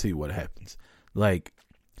with it and see what happens. Like,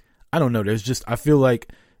 I don't know. I feel like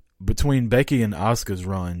between Becky and Asuka's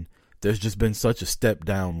run, there's just been such a step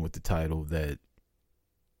down with the title that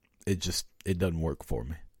it doesn't work for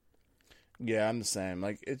me. Yeah, I'm the same.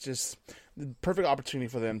 Like, it's just the perfect opportunity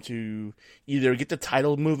for them to either get the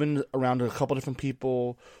title moving around to a couple different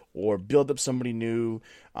people or build up somebody new.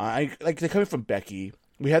 They're coming from Becky.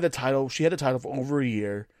 We had the title. She had the title for over a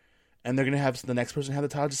year, and they're gonna have the next person have the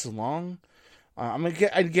title just as long. I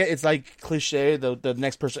get it's like cliche. The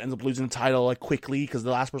next person ends up losing the title like quickly because the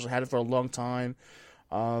last person had it for a long time.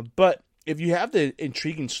 But if you have the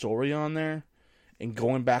intriguing story on there, and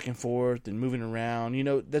going back and forth and moving around,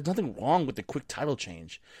 there's nothing wrong with the quick title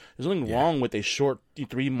change. There's nothing wrong with a short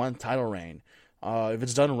 3-month title reign. If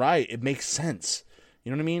it's done right, it makes sense.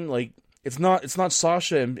 You know what I mean? Like, it's not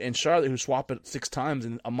Sasha and Charlotte who swap it 6 times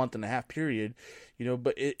in a month and a half period.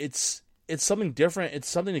 But it's something different. It's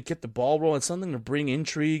something to get the ball rolling. It's something to bring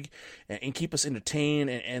intrigue and keep us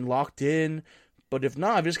entertained and locked in. But if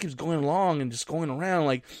not, if it just keeps going along and just going around,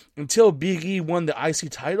 like until Big E won the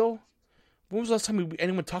IC title. When was the last time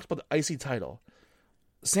anyone talked about the IC title?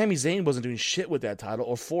 Sami Zayn wasn't doing shit with that title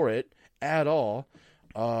or for it at all.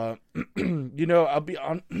 I'll be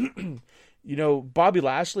on. Bobby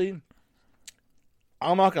Lashley.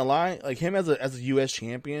 I'm not gonna lie, like him as a U.S.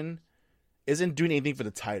 champion isn't doing anything for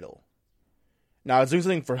the title. Now it's doing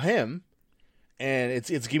something for him, and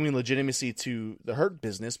it's giving legitimacy to the Hurt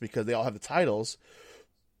business because they all have the titles.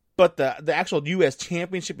 But the actual U.S.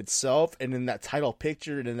 championship itself, and in that title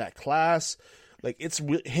picture, and in that class, like it's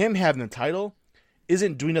him having the title,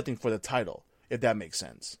 isn't doing nothing for the title. If that makes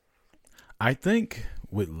sense. I think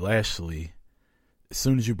with Lashley, as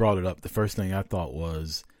soon as you brought it up, the first thing I thought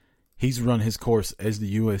was he's run his course as the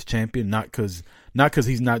U.S. champion, not because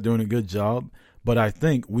he's not doing a good job, but I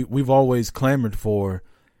think we've always clamored for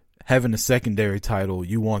having a secondary title.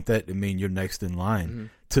 You want that to mean you're next in line. Mm-hmm.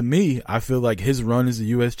 To me, I feel like his run as a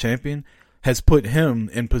U.S. champion has put him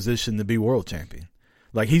in position to be world champion.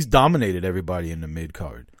 Like, he's dominated everybody in the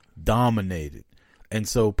mid-card. Dominated. And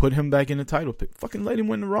so put him back in the title pick. Fucking let him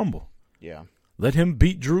win the Rumble. Yeah. Let him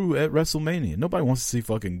beat Drew at WrestleMania. Nobody wants to see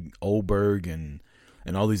fucking Oldberg and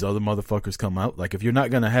all these other motherfuckers come out. Like, if you're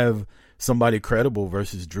not going to have somebody credible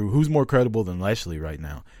versus Drew, who's more credible than Lashley right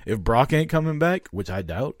now? If Brock ain't coming back, which I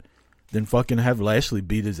doubt, then fucking have Lashley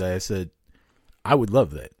beat his ass at... I would love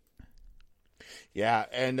that. Yeah,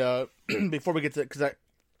 and before we get to, because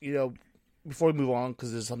before we move on,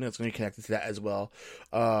 because there's something that's going to be connected to that as well.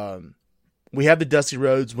 we have the Dusty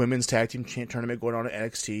Rhodes Women's Tag Team Tournament going on at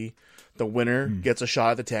NXT. The winner gets a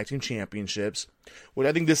shot at the Tag Team Championships. Well,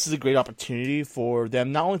 I think this is a great opportunity for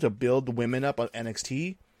them not only to build the women up on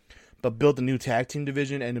NXT, but build the new tag team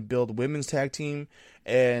division and to build the women's tag team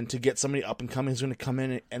and to get somebody up and coming who's going to come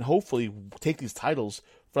in and hopefully take these titles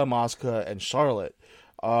from Asuka and Charlotte.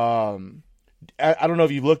 I don't know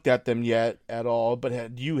if you've looked at them yet at all,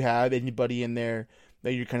 but do you have anybody in there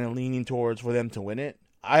that you're kind of leaning towards for them to win it?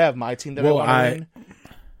 I have my team that I want to win.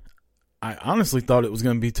 I honestly thought it was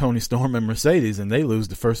going to be Toni Storm and Mercedes, and they lose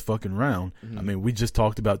the first fucking round. Mm-hmm. I mean, we just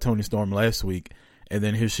talked about Toni Storm last week, and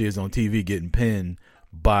then here she is on TV getting pinned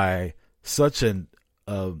by such a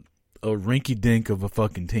rinky-dink of a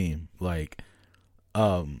fucking team. Like,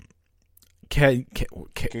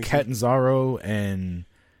 Catanzaro and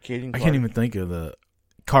I can't even think of the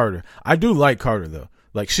Carter. I do like Carter, though.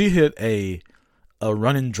 Like, she hit a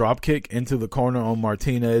running drop kick into the corner on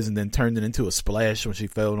Martinez and then turned it into a splash when she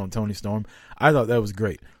fell on Toni Storm. I thought that was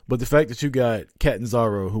great. But the fact that you got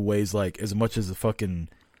Catanzaro, who weighs like as much as a fucking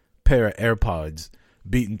pair of AirPods,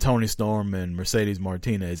 beating Toni Storm and Mercedes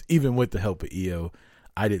Martinez, even with the help of EO,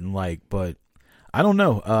 I didn't like. But I don't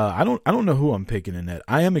know. I don't know who I'm picking in that.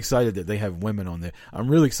 I am excited that they have women on there. I'm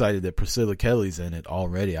really excited that Priscilla Kelly's in it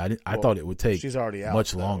already. I thought it would take she's already out,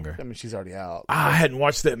 much longer. I mean, she's already out. I hadn't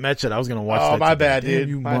watched that match yet. I was going to watch that. Oh, my bad, Damn dude.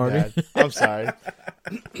 you, my Marty. bad. I'm sorry.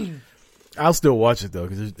 I'll still watch it, though,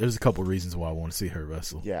 because there's a couple reasons why I want to see her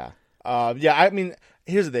wrestle. Yeah. I mean,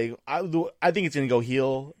 here's the thing. I think it's going to go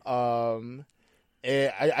heel. I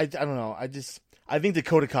don't know. I think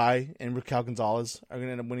Dakota Kai and Raquel Gonzalez are going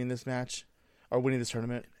to end up winning this match or winning this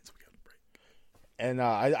tournament. And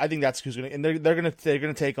I think that's who's going to, and they're going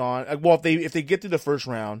to take on. Well, if they get through the first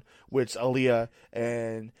round, which Aaliyah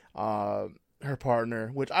and her partner,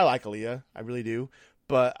 which I like Aaliyah, I really do,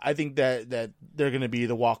 but I think that they're going to be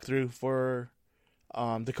the walkthrough for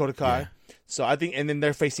Dakota Kai. Yeah. So I think, and then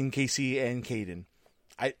they're facing Casey and Kaden.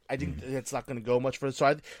 I think that's not going to go much further.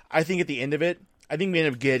 So I think at the end of it, I think we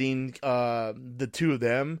end up getting the two of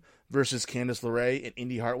them versus Candice LeRae and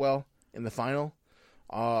Indy Hartwell in the final.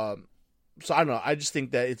 So I don't know. I just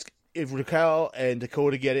think that if Raquel and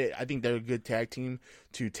Dakota get it, I think they're a good tag team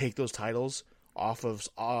to take those titles off of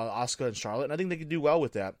Asuka and Charlotte, and I think they could do well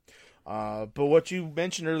with that. But what you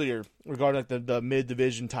mentioned earlier regarding like the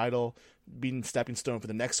mid-division title being stepping stone for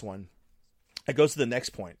the next one, it goes to the next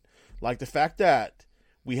point. Like the fact that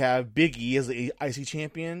we have Big E as the IC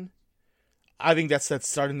champion, I think that's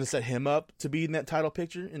starting to set him up to be in that title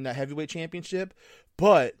picture, in that heavyweight championship.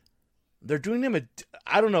 But they're doing him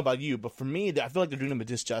I don't know about you, but for me, I feel like they're doing him a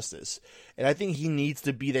disjustice. And I think he needs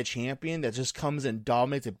to be that champion that just comes and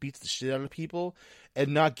dominates and beats the shit out of people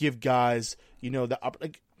and not give guys,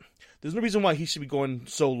 there's no reason why he should be going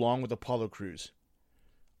so long with Apollo Crews.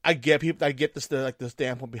 I get the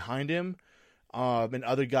standpoint behind him, and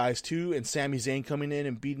other guys too, and Sami Zayn coming in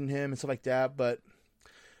and beating him and stuff like that, but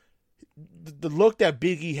the look that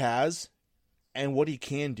Big E has and what he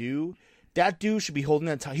can do, that dude should be holding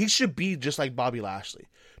that title. He should be just like Bobby Lashley.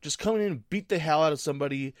 Just coming in and beat the hell out of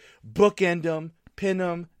somebody, bookend them, pin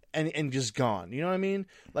them, and just gone. You know what I mean?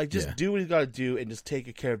 Like, just do what he's got to do and just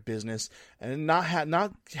take care of business and not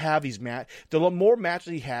have these match. The more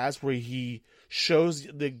matches he has where he shows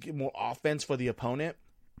the more offense for the opponent,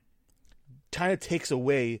 kind of takes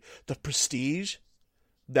away the prestige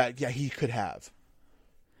that he could have.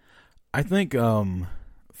 I think,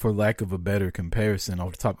 for lack of a better comparison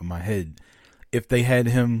off the top of my head, if they had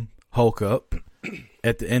him Hulk up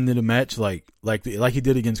at the end of the match, like he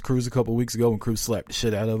did against Cruz a couple weeks ago when Cruz slapped the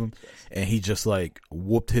shit out of him, and he just like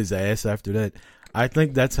whooped his ass after that. I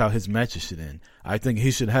think that's how his matches should end. I think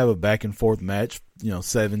he should have a back and forth match,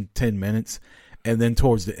 7-10 minutes, and then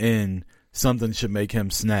towards the end, something should make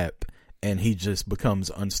him snap, and he just becomes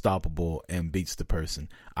unstoppable and beats the person.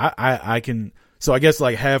 I can. So I guess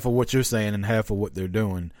like half of what you're saying and half of what they're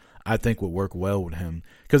doing, I think would work well with him.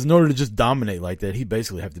 Because in order to just dominate like that, he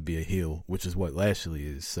basically have to be a heel, which is what Lashley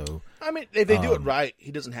is. So I mean, if they do it right, he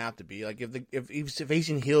doesn't have to be. Like if he's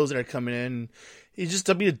facing heels that are coming in, he's just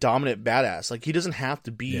to be a dominant badass. Like he doesn't have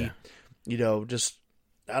to be, just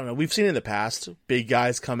I don't know. We've seen it in the past, big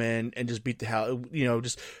guys come in and just beat the hell,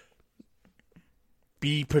 just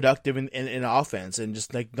be productive in offense and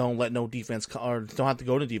just like don't let no defense or don't have to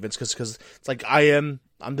go to defense because it's like I'm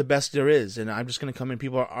the best there is and I'm just gonna come in.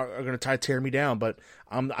 People are gonna try to tear me down, but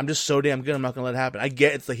I'm just so damn good. I'm not gonna let it happen. I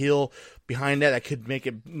get it's the heel behind that could make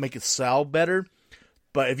it sell better,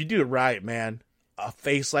 but if you do it right, man, a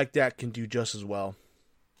face like that can do just as well.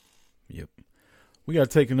 Yep. We gotta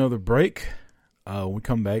take another break. When we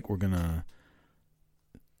come back, we're gonna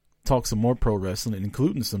talk some more pro wrestling,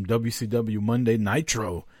 including some WCW Monday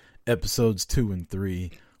Nitro episodes 2 and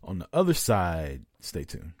 3 on the other side. Stay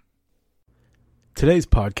tuned. Today's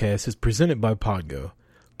podcast is presented by Podgo.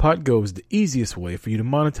 Podgo is the easiest way for you to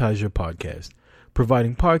monetize your podcast,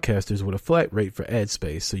 providing podcasters with a flat rate for ad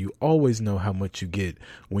space so you always know how much you get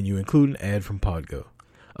when you include an ad from Podgo.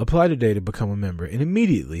 Apply today to become a member and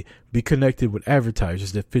immediately be connected with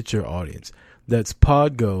advertisers that fit your audience. That's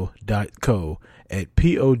podgo.co at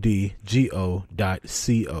podgo.co.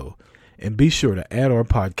 And be sure to add our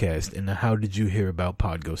podcast in the How Did You Hear About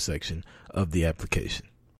Podgo section of the application.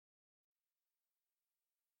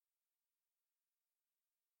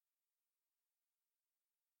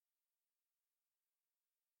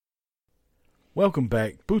 Welcome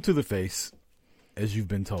back. Boot to the face, as you've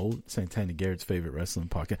been told, Santana Garrett's favorite wrestling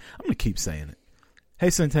podcast. I'm going to keep saying it. Hey,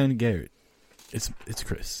 Santana Garrett. It's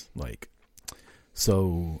Chris.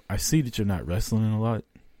 So I see that you're not wrestling a lot,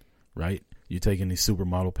 right? You're taking these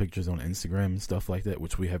supermodel pictures on Instagram and stuff like that,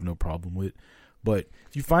 which we have no problem with. But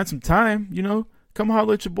if you find some time, come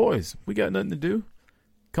holler at your boys. We got nothing to do.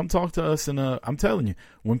 Come talk to us. And I'm telling you,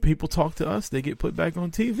 when people talk to us, they get put back on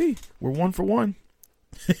TV. We're 1 for 1.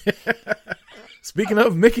 Speaking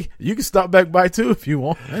of, Mickey, you can stop back by too if you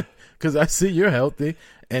want, because I see you're healthy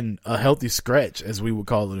and a healthy scratch, as we would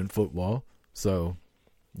call it in football. So,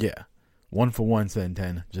 yeah, 1 for 1,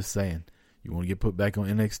 Santana. Just saying. You want to get put back on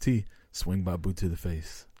NXT, swing by boot to the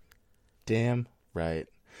face. Damn right.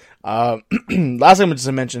 Last thing I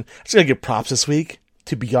just mentioned, I'm just going to give props this week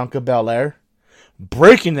to Bianca Belair.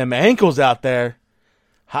 Breaking them ankles out there.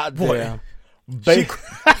 Hot damn.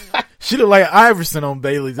 She looked like Iverson on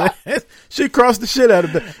Bailey's ass. She crossed the shit out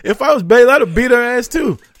of it. If I was Bailey, I'd have beat her ass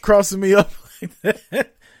too, crossing me up like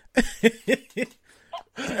that.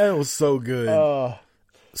 That was so good.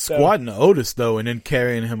 Squatting Otis though, and then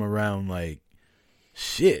carrying him around like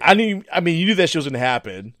shit. I mean, you knew that shit was gonna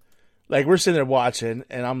happen. Like, we're sitting there watching,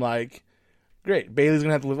 and I'm like, great, Bailey's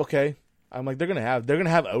gonna have to live. Okay, I'm like, they're gonna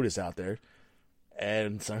have Otis out there.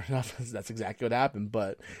 And sure enough, that's exactly what happened.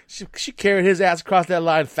 But she carried his ass across that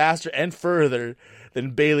line faster and further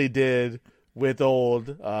than Bailey did with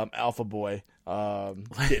old Alpha Boy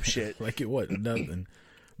dipshit. Like it wasn't nothing.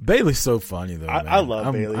 Bailey's so funny though. I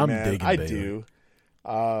love Bailey, I'm man. digging I Bailey. do.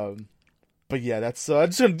 But yeah, that's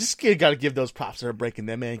just got to give those props for breaking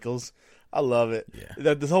them ankles. I love it.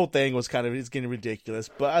 Yeah. This whole thing was it's getting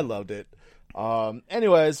ridiculous, but I loved it.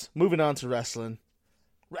 Anyways, moving on to wrestling.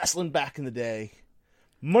 Wrestling back in the day.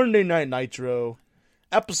 Monday Night Nitro,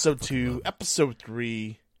 episode 2, episode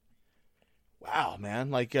 3. Wow,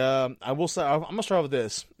 man! I will say, I'm gonna start with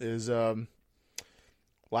this.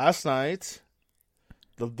 Last night,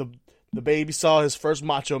 the baby saw his first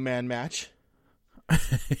Macho Man match.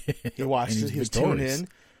 He watched it. He was tuned in.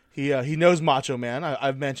 He knows Macho Man.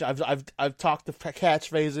 I've talked the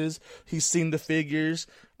catchphrases. He's seen the figures.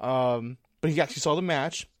 But he actually saw the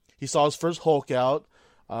match. He saw his first Hulk out.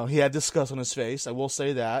 He had disgust on his face. I will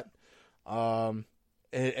say that. And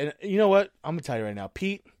you know what? I'm going to tell you right now.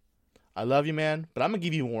 Pete, I love you, man, but I'm going to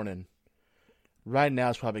give you a warning. Right now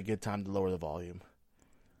is probably a good time to lower the volume.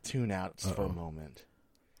 Tune out for a moment.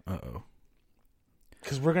 Uh-oh.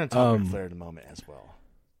 Because we're going to talk about Flair in a moment as well.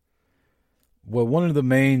 Well, one of the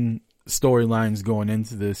main storylines going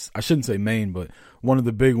into this, I shouldn't say main, but one of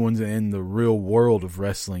the big ones in the real world of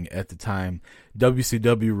wrestling at the time,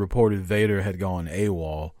 WCW reported Vader had gone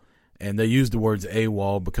AWOL, and they used the words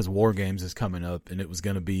AWOL because War Games is coming up, and it was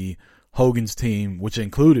going to be Hogan's team, which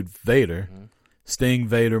included Vader, Sting,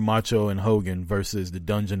 Vader, Macho, and Hogan versus the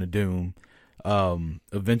Dungeon of Doom.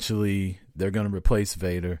 Eventually, they're going to replace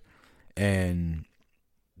Vader, and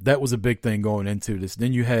that was a big thing going into this.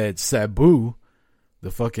 Then you had Sabu, the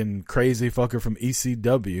fucking crazy fucker from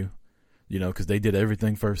ECW, because they did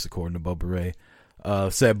everything first, according to Bubba Ray.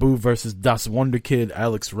 Sabu versus Das Wonder Kid,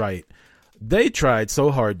 Alex Wright. They tried so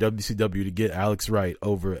hard, WCW, to get Alex Wright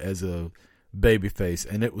over as a babyface,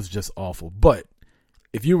 and it was just awful. But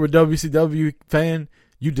if you were a WCW fan,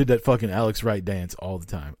 you did that fucking Alex Wright dance all the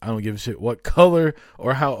time. I don't give a shit what color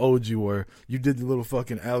or how old you were. You did the little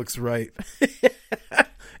fucking Alex Wright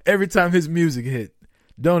every time his music hit.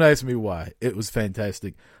 Don't ask me why. It was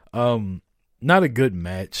fantastic. Not a good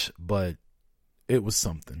match, but it was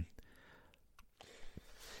something.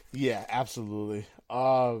 Yeah, absolutely.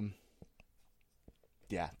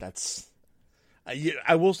 Yeah, that's.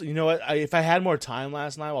 I will. You know what? If I had more time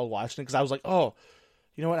last night while watching it, because I was like, oh,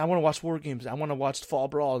 you know what? I want to watch War Games. I want to watch Fall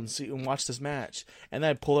Brawl and watch this match. And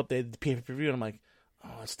then I pull up the pay-per-view, and I'm like,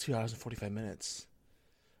 oh, it's 2 hours and 45 minutes.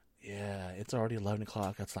 Yeah, it's already 11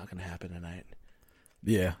 o'clock. That's not going to happen tonight.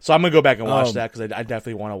 Yeah. So I'm going to go back and watch that because I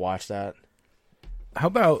definitely want to watch that. How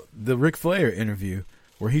about the Ric Flair interview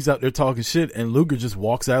where he's out there talking shit and Luger just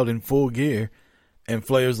walks out in full gear and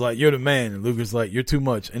Flair's like, "You're the man," and Luger's like, "You're too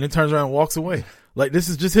much," and then turns around and walks away. Like, this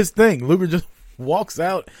is just his thing. Luger just walks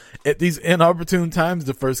out at these inopportune times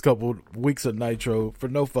the first couple weeks of Nitro for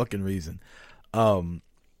no fucking reason.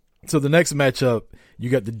 So the next matchup, you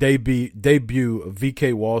got the debut of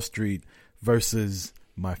VK Wall Street versus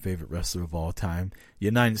my favorite wrestler of all time,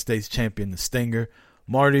 United States champion, the Stinger.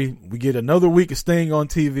 Marty, we get another week of Sting on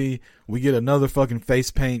TV. We get another fucking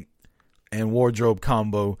face paint and wardrobe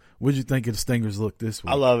combo. What'd you think of the Stinger's look this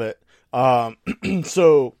week? I love it.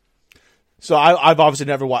 So I've obviously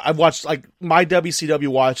never watched. I've watched, like, my WCW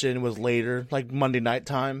watching was later, like Monday Night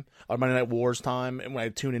time or Monday Night Wars time, and when I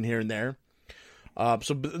tune in here and there.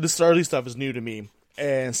 So this early stuff is new to me,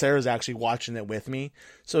 and Sarah's actually watching it with me.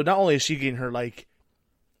 So not only is she getting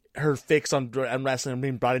her fix on wrestling and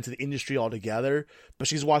being brought into the industry altogether, but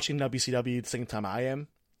she's watching WCW at the same time I am.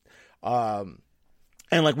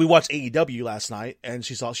 And like, we watched AEW last night, and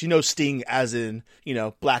she knows Sting as in,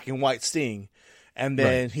 black and white Sting. And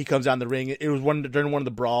then he comes down the ring. It was during one of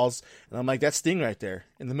the brawls, and I'm like, "That's Sting right there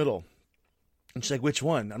in the middle." And she's like, "Which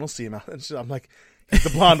one? I don't see him out." And I'm like, "The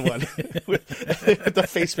blonde one with the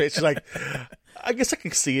face paint." She's like, "I guess I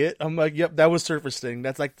can see it." I'm like, "Yep, that was Surfer Sting.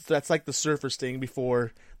 That's like the Surfer Sting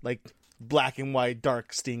before, like, black and white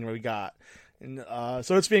dark Sting we got." And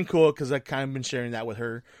so it's been cool because I've kind of been sharing that with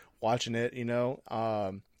her, watching it.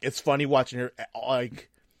 It's funny watching her, like,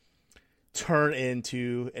 turn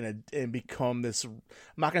into and become this, I'm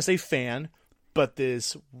not gonna say fan, but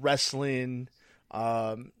this wrestling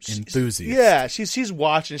enthusiast. Yeah, she's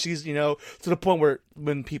watching. She's to the point where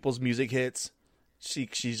when people's music hits,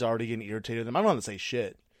 she's already getting irritated with them. I don't want to say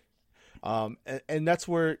shit. And that's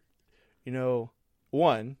where,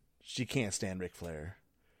 one, she can't stand Ric Flair.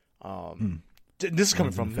 This is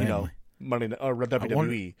coming from Monday or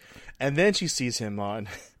WWE, and then she sees him on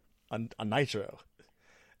Nitro.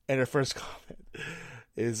 And her first comment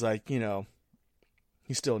is like,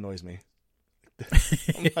 he still annoys me.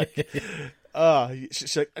 I'm like,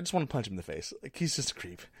 she's like, I just want to punch him in the face. Like, he's just a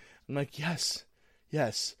creep. I'm like, yes.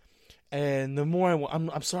 And the more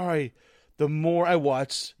I'm sorry, the more I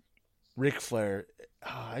watch Ric Flair,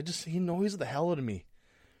 he annoys the hell out of me.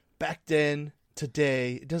 Back then,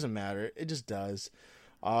 today, it doesn't matter. It just does.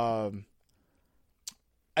 You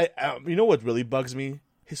know what really bugs me?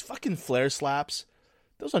 His fucking Flair slaps.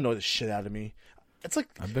 Those annoy the shit out of me. It's like,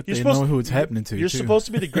 I bet they know who it's happening to. You're too. supposed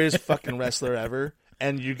to be the greatest fucking wrestler ever,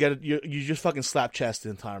 and you just fucking slap chest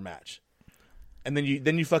the entire match, and then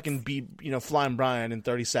you fucking beat Flying Brian in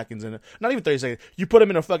 30 seconds, and not even 30 seconds. You put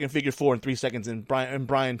him in a fucking figure 4 in 3 seconds, and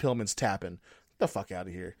Brian Pillman's tapping. Get the fuck out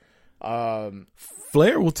of here.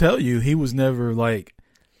 Flair will tell you he was never like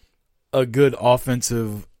a good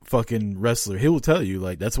offensive fucking wrestler. He will tell you,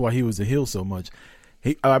 like, that's why he was a heel so much.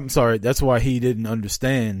 That's why he didn't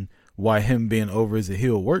understand why him being over as a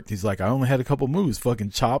heel worked. He's like, I only had a couple moves, fucking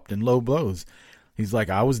chopped and low blows. He's like,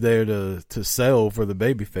 I was there to sell for the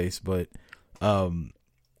babyface, but I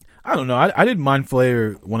don't know. I didn't mind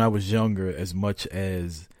Flair when I was younger as much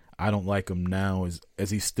as I don't like him now as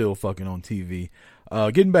he's still fucking on TV.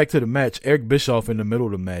 Getting back to the match, Eric Bischoff in the middle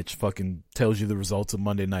of the match fucking tells you the results of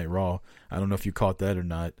Monday Night Raw. I don't know if you caught that or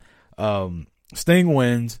not. Sting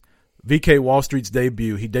wins. VK Wall Street's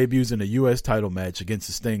debut. He debuts in a U.S. title match against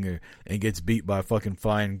the Stinger and gets beat by a fucking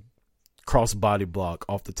flying crossbody block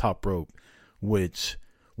off the top rope, which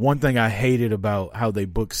one thing I hated about how they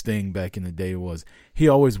booked Sting back in the day was he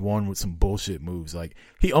always won with some bullshit moves. Like,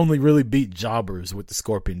 he only really beat jobbers with the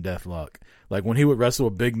Scorpion Deathlock. Like, when he would wrestle a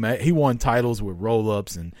big match, he won titles with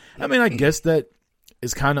roll-ups. And I mean, I guess that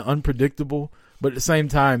is kind of unpredictable, but at the same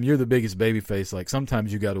time, you're the biggest babyface. Like,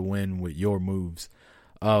 sometimes you got to win with your moves.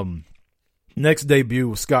 Next debut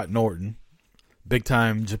was Scott Norton, big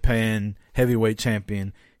time Japan heavyweight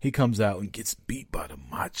champion. He comes out and gets beat by the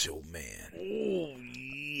Macho Man. Oh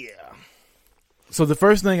yeah. So the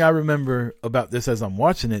first thing I remember about this as I'm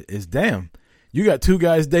watching it is, damn, you got two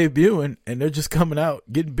guys debuting and they're just coming out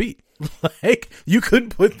getting beat. Like, you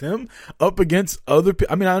couldn't put them up against other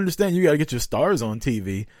people. I mean, I understand you got to get your stars on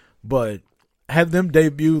TV, but have them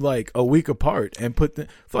debut like a week apart and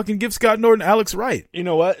fucking give Scott Norton Alex Wright. You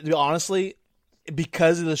know what? Honestly,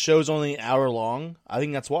 because the show's only an hour long, I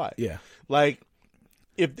think that's why. Yeah. Like,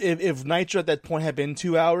 if Nitro at that point had been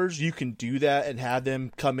 2 hours, you can do that and have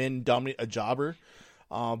them come in and dominate a jobber.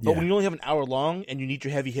 But when you only have an hour long and you need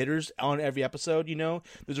your heavy hitters on every episode,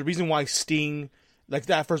 there's a reason why Sting, like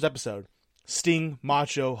that first episode, Sting,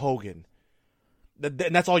 Macho, Hogan.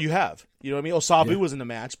 And that's all you have. You know what I mean? Sabu was in the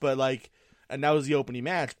match, but like, and that was the opening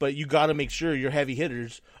match. But you got to make sure your heavy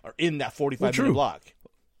hitters are in that 45-minute block.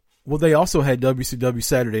 Well, they also had WCW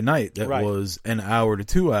Saturday Night that Right. was an hour to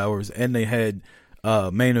 2 hours, and they had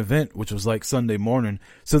main event, which was like Sunday morning.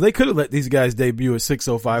 So they could have let these guys debut at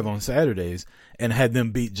 6:05 on Saturdays and had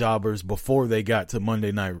them beat jobbers before they got to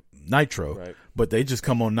Monday Night Nitro. Right. But they just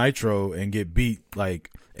come on Nitro and get beat,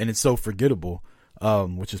 and it's so forgettable,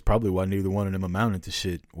 which is probably why neither one of them amounted to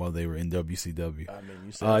shit while they were in WCW. I mean,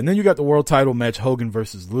 you said And then you got the world title match, Hogan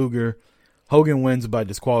versus Luger. Hogan wins by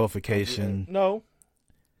disqualification. no.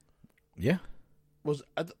 Yeah.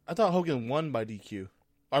 I thought Hogan won by DQ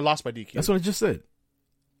or lost by DQ. That's what I just said.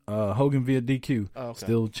 Hogan via DQ, Oh, okay.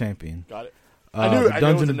 still champion. Got it. The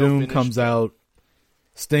Dungeon of no Doom finish. comes out.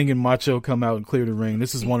 Sting and Macho come out and clear the ring.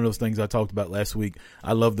 This is one of those things I talked about last week.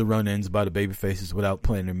 I love the run-ins by the babyfaces without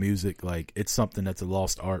playing their music. Like, it's something that's a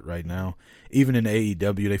lost art right now. Even in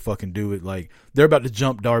AEW, they fucking do it. Like, they're about to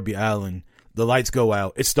jump Darby Allin. The lights go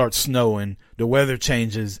out. It starts snowing. The weather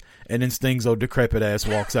changes. And then Sting's old decrepit ass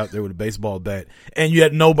walks out there with a baseball bat. And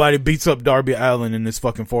yet nobody beats up Darby Allin in this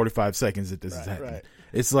fucking 45 seconds that this is happening. Right.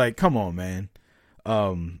 It's like, come on, man.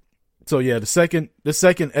 So yeah, the second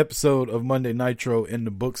episode of Monday Nitro in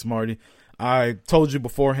the books, Marty. I told you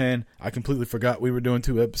beforehand, I completely forgot we were doing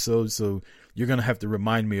 2 episodes, so you're gonna have to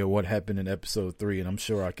remind me of what happened in episode 3, and I'm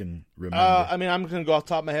sure I can remember. I mean, I'm gonna go off the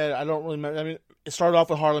top of my head. I don't really remember. I mean, it started off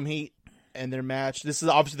with Harlem Heat and their match. This is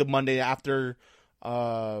obviously the Monday after.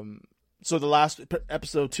 So the last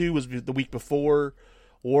episode 2 was the week before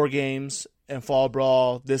War Games and Fall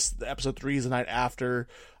Brawl. Episode 3 is the night after.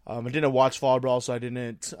 I didn't watch Fall Brawl, so I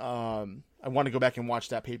didn't. I want to go back and watch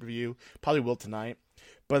that pay-per-view. Probably will tonight.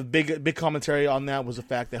 But big commentary on that was the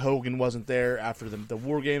fact that Hogan wasn't there after the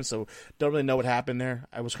War Games, so don't really know what happened there.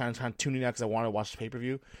 I was kind of tuning out because I wanted to watch the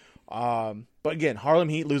pay-per-view. But again, Harlem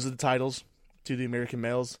Heat loses the titles to the American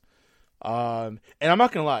Males. And I'm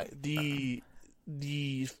not gonna lie, the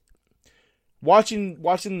watching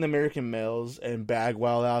the American Males and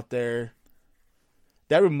Bagwell out there,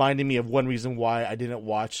 that reminded me of one reason why I didn't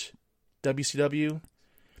watch WCW.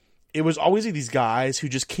 It was always these guys who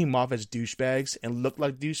just came off as douchebags and looked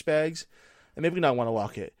like douchebags and maybe not want to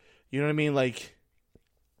walk it. You know what I mean? Like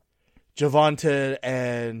Javante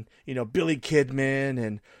and, Billy Kidman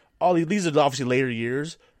and all these are obviously later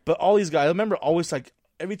years, but all these guys, I remember always like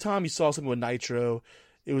every time you saw something with Nitro,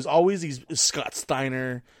 it was always these Scott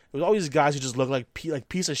Steiner. It was always these guys who just looked like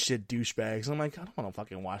piece of shit douchebags. I'm like, I don't want to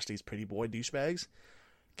fucking watch these pretty boy douchebags.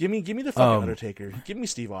 Give me the fucking Undertaker. Give me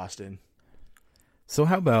Steve Austin. So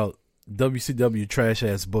how about WCW trash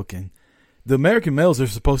ass booking? The American Males are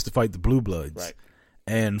supposed to fight the Blue Bloods, Right?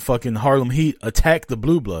 And fucking Harlem Heat attack the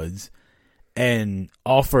Blue Bloods and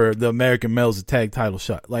offer the American Males a tag title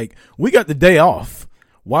shot. Like, we got the day off.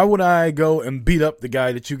 Why would I go and beat up the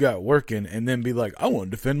guy that you got working and then be like, I want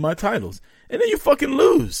to defend my titles, and then you fucking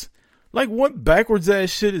lose? Like, what backwards ass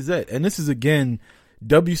shit is that? And this is again.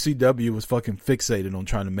 WCW was fucking fixated on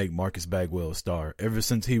trying to make Marcus Bagwell a star. Ever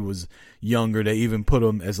since he was younger, they even put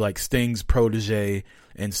him as like Sting's protege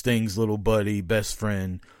and Sting's little buddy, best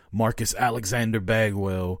friend, Marcus Alexander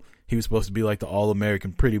Bagwell. He was supposed to be like the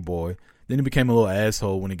all-American pretty boy. Then he became a little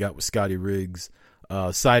asshole when he got with Scotty Riggs.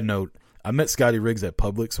 Side note, I met Scotty Riggs at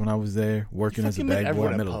Publix when I was there working as a bag boy.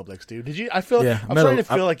 Everyone at Publix, dude. Did you? I'm starting to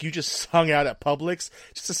feel like you just hung out at Publix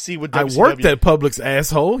just to see what WCW. I worked at Publix,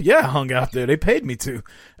 asshole. Yeah, I hung out there. They paid me to.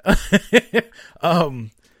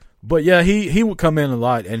 But yeah, he would come in a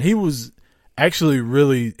lot, and he was actually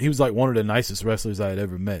he was like one of the nicest wrestlers I had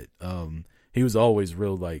ever met. He was always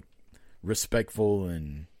real like respectful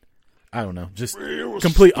and I don't know, just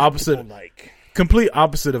complete opposite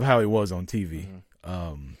of how he was on TV.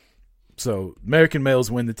 Mm-hmm. So American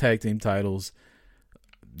Males win the tag team titles.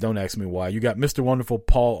 Don't ask me why. You got Mr. Wonderful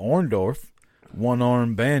Paul Orndorff, One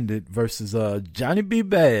Arm Bandit versus Johnny B.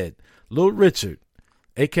 Bad, Little Richard,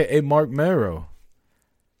 a.k.a. Mark Marrow.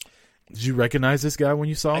 Did you recognize this guy when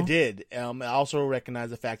you saw him? I did. I also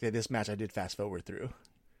recognize the fact that this match I did fast forward through.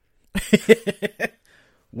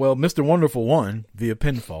 Well, Mr. Wonderful won via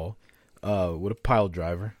pinfall with a pile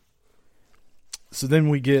driver. So then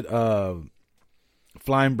we get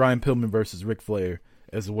Flying Brian Pillman versus Ric Flair,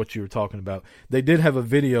 as what you were talking about. They did have a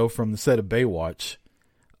video from the set of Baywatch,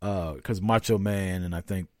 because Macho Man and I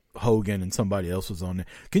think Hogan and somebody else was on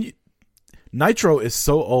there. Nitro is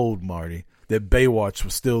so old, Marty, that Baywatch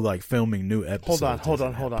was still like filming new episodes. Hold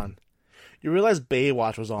on. You realize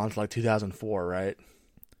Baywatch was on until like 2004, right?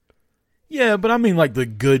 Yeah, but I mean like the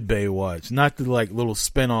good Baywatch, not the like little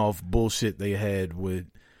spinoff bullshit they had with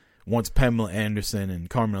once Pamela Anderson and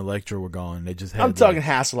Carmen Electra were gone. They just had. I'm talking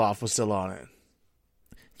Hasselhoff was still on it.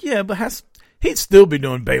 Yeah, but He'd still be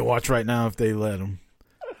doing Baywatch right now if they let him.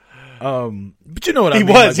 But you know what I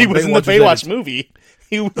mean? He was in the Baywatch movie.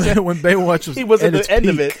 He was when Baywatch was. He was at its the end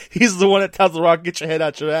peak. of it. He's the one that tells The Rock, "Get your head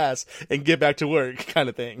out your ass and get back to work," kind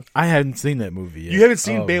of thing. I hadn't seen that movie yet. You haven't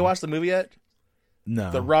seen Baywatch the movie yet?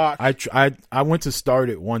 No. The Rock. I went to start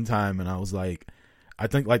it one time and I was like, I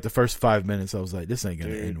think like the first 5 minutes I was like, this ain't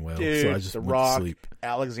gonna end well. So I just The went Rock, to sleep.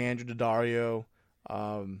 Alexandra Daddario.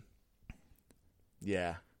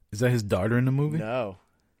 Yeah. Is that his daughter in the movie? No,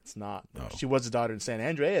 it's not. Oh. She was a daughter in San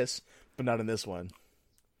Andreas, but not in this one.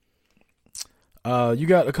 You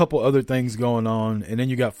got a couple other things going on, and then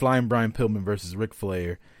you got Flying Brian Pillman versus Ric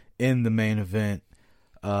Flair in the main event.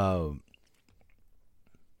 It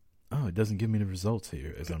doesn't give me the results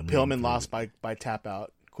here. As I'm Pillman lost by tap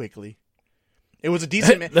out quickly. It was a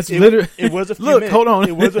decent. That's literally. It was a few Look, minutes. hold on.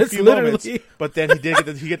 It was a That's few literally- moments, but then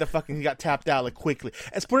he got tapped out like quickly.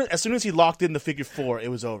 As soon as he locked in the figure four, it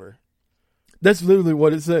was over. That's literally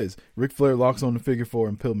what it says. Ric Flair locks on the figure four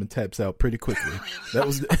and Pillman taps out pretty quickly. That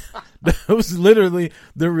was literally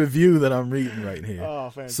the review that I'm reading right here. Oh,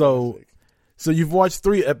 fantastic. So you've watched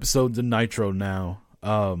 3 episodes of Nitro now.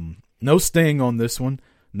 No Sting on this one.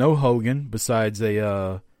 No Hogan besides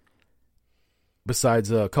a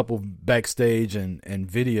couple backstage and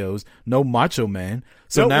videos. No Macho Man.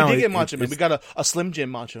 So now we did get Macho Man. We got a Slim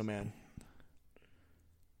Jim Macho Man.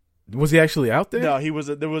 Was he actually out there? No,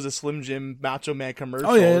 there was a Slim Jim Macho Man commercial.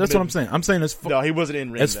 Oh yeah, that's what I'm saying. I'm saying no, he wasn't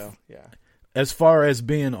in ring though. Yeah. As far as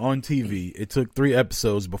being on TV, it took 3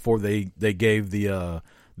 episodes before they gave the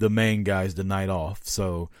main guys the night off.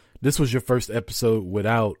 So this was your first episode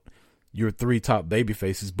without your 3 top baby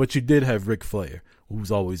faces, but you did have Ric Flair,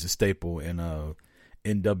 who's always a staple in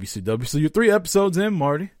WCW. So you're 3 episodes in,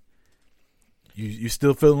 Marty. You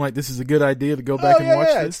still feeling like this is a good idea to go back and watch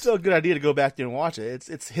this? It's still a good idea to go back there and watch it.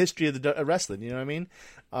 It's history of the wrestling, you know what I mean?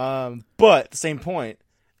 But at the same point,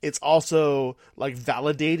 it's also like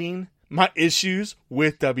validating my issues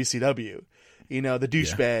with WCW. You know, the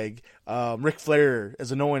douchebag, Ric Flair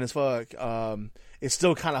is annoying as fuck. It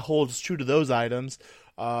still kind of holds true to those items.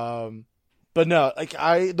 But no, like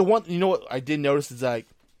what I did notice is like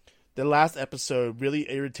the last episode really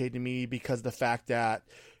irritated me because of the fact that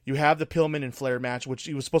you have the Pillman and Flair match, which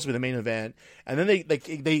was supposed to be the main event, and then he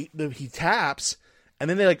taps, and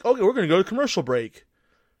then they're like, okay, we're gonna go to commercial break.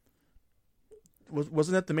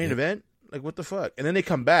 Wasn't that the main event? Like, what the fuck? And then they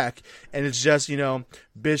come back, and it's just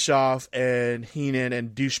Bischoff and Heenan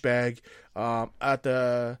and douchebag at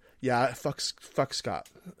the fuck Scott.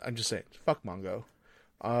 I'm just saying, fuck Mongo.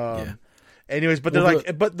 Anyways, but they're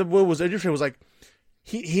what was interesting was like.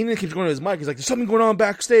 Heenan keeps going to his mic. He's like, "There's something going on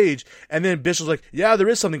backstage," and then Bischoff's like, "Yeah, there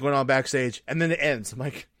is something going on backstage," and then it ends. I'm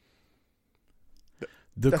like,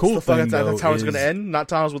 that's how it's going to end. Not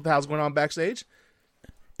telling us what the hell's going on backstage.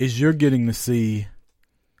 Is you're getting to see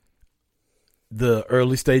the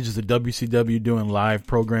early stages of WCW doing live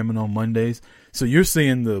programming on Mondays, so you're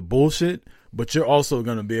seeing the bullshit, but you're also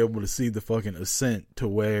going to be able to see the fucking ascent to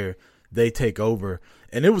where they take over.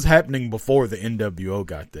 And it was happening before the NWO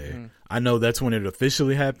got there. Mm. I know that's when it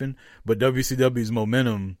officially happened, but WCW's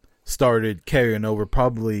momentum started carrying over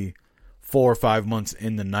probably 4 or 5 months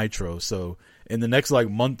into Nitro. So in the next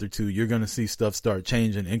month or 2, you're going to see stuff start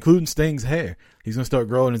changing, including Sting's hair. He's going to start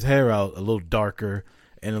growing his hair out a little darker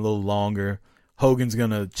and a little longer. Hogan's going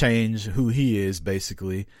to change who he is,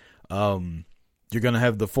 basically. You're going to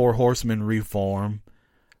have the 4 Horsemen reform.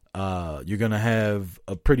 You're going to have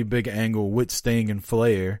a pretty big angle with Sting and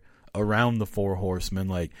Flair around the 4 Horsemen.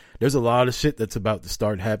 Like, there's a lot of shit that's about to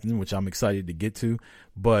start happening, which I'm excited to get to,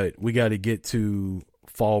 but we got to get to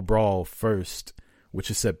Fall Brawl first, which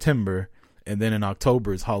is September, and then in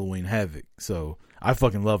October is Halloween Havoc. So I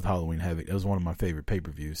fucking loved Halloween Havoc. That was one of my favorite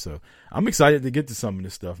pay-per-views. So I'm excited to get to some of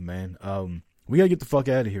this stuff, man. We got to get the fuck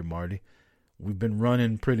out of here, Marty. We've been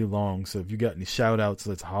running pretty long, so if you got any shout-outs,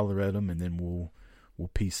 let's holler at them, and then we'll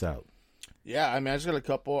peace out. Yeah, I mean, I just got a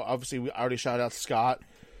couple. Obviously, we already shouted out Scott.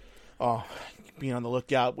 Being on the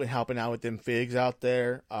lookout with helping out with them figs out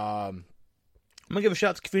there. I'm gonna give a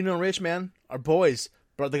shout out to Cavino and Rich, man, our boys,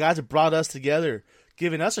 the guys that brought us together,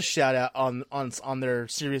 giving us a shout out on their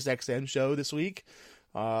Sirius XM show this week.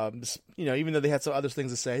 Even though they had some other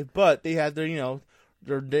things to say, but they had their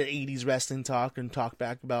their 80s wrestling talk and talk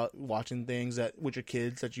back about watching things with your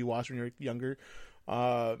kids that you watch when you're younger.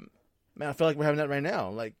 Man, I feel like we're having that right now.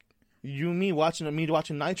 Like, you and me watching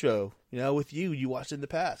Nitro, with you watched it in the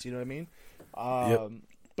past, you know what I mean? Yep.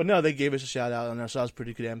 But no, they gave us a shout out on there, so that was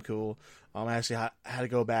pretty damn cool. I actually had to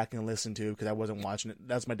go back and listen to because I wasn't watching it.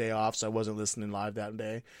 That's my day off, so I wasn't listening live that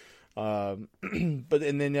day.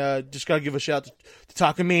 Just gotta give a shout out to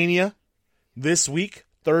Talkamania this week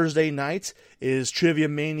Thursday night is Trivia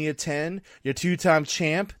Mania 10. Your 2-time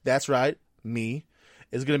champ, that's right, me,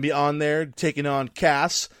 is going to be on there taking on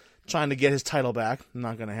Cass, trying to get his title back.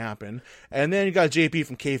 Not going to happen. And then you got JP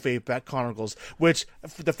from Kayfabe Back Chronicles, which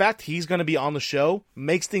the fact he's going to be on the show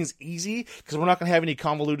makes things easy because we're not going to have any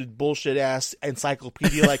convoluted bullshit-ass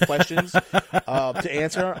encyclopedia-like questions to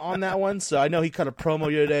answer on that one. So I know he cut a promo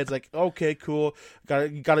the other day. It's like, okay, cool.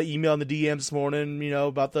 Got an email in the DMs this morning,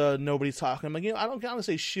 about the nobody's talking. I'm like, I don't got to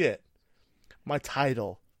say shit. My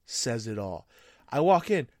title says it all. I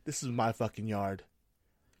walk in. This is my fucking yard.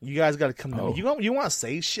 You guys got to come to me. You want to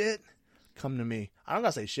say shit? Come to me. I don't got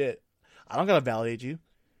to say shit. I don't got to validate you.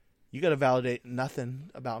 You got to validate nothing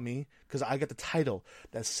about me because I got the title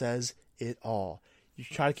that says it all. You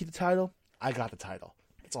try to keep the title? I got the title.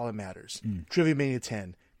 That's all that matters. Trivia Mania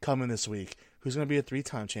 10 coming this week. Who's going to be a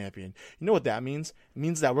 3-time champion? You know what that means? It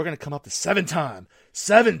means that we're going to come up to 7-time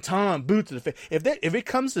boot to the face. If it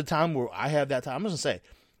comes to the time where I have that time, I'm just going to say,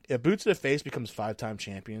 if boot to the face becomes 5-time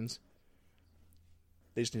champions,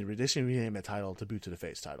 They just need to rename that title to Boot to the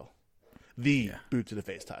Face title. Boot to the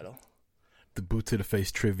Face title. The Boot to the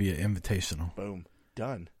Face Trivia Invitational. Boom.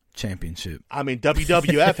 Done. Championship. I mean,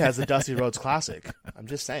 WWF has the Dusty Rhodes Classic. I'm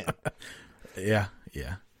just saying. Yeah.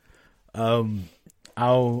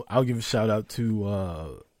 I'll give a shout out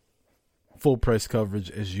to Full Press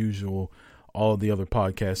Coverage as usual. All the other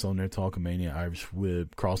podcasts on there, Talkomania, Irish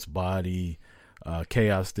Whip, Crossbody,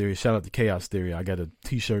 Chaos Theory. Shout out to Chaos Theory. I got a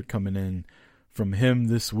t-shirt coming in from him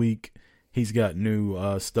this week. He's got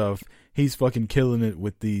new stuff. He's fucking killing it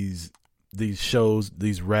with these shows,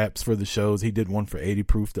 these raps for the shows. He did one for 80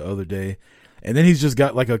 Proof the other day. And then he's just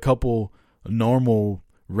got like a couple normal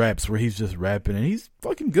raps where he's just rapping, and he's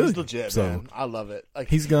fucking good. He's legit, man. I love it. Like,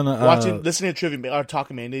 he's gonna listening to Trivia or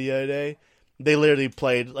Talkomania the other day. They literally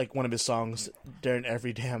played like one of his songs during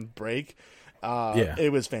every damn break.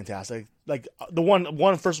 It was fantastic. Like the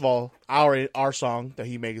one first of all, our song that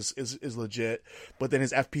he makes is legit, but then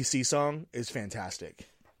his FPC song is fantastic.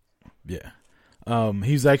 Yeah.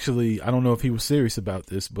 He's actually, I don't know if he was serious about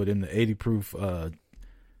this, but in the 80 Proof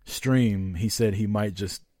stream, he said he might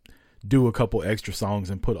just do a couple extra songs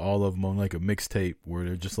and put all of them on like a mixtape where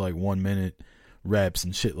they're just like 1 minute raps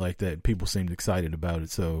and shit like that. People seemed excited about it,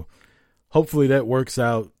 so hopefully that works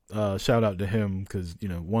out. Shout out to him because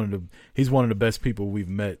he's one of the best people we've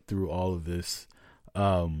met through all of this.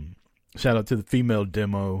 Shout out to the female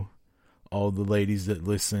demo, all the ladies that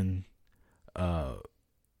listen.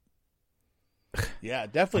 Yeah,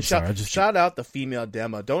 definitely. Shout out the female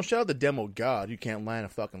demo. Don't shout out the demo god. You can't land a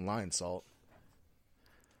fucking line salt.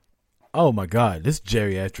 Oh my God, this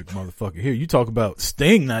geriatric motherfucker here. You talk about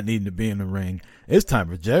Sting not needing to be in the ring. It's time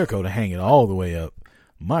for Jericho to hang it all the way up.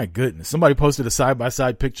 My goodness. Somebody posted a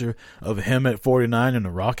side-by-side picture of him at 49 and The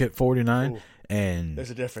Rock at 49. Ooh, and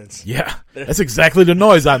there's a difference. Yeah, that's exactly the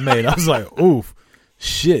noise I made. I was like, oof,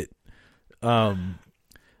 shit. Shout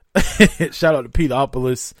out to Pete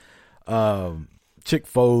Opolis, Chick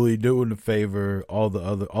Foley doing the favor, all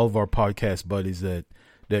of our podcast buddies that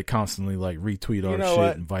constantly like retweet our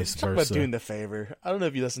shit and vice versa. Talk about doing the favor. I don't know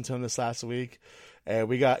if you listened to him this last week. And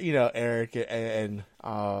we got, Eric and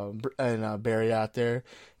Barry out there.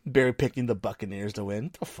 Barry picking the Buccaneers to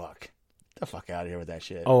win. The fuck out of here with that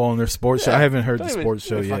shit. Oh, on their sports show? I haven't heard the sports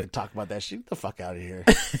show yet. Talk about that shit. Get the fuck out of here.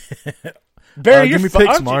 Barry, give me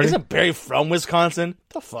picks, Marty. Isn't Barry from Wisconsin?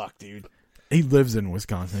 The fuck, dude. He lives in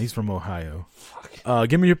Wisconsin. He's from Ohio. Fuck.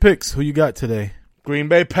 Give me your picks. Who you got today? Green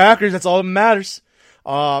Bay Packers. That's all that matters.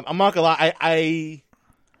 I'm not gonna lie.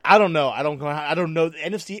 I don't know. I don't know.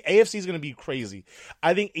 The AFC is going to be crazy.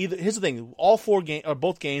 I think here's the thing.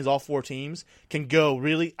 Both games, all four teams can go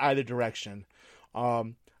really either direction.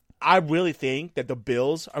 I really think that the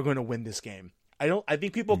Bills are going to win this game. I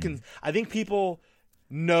think people can. I think people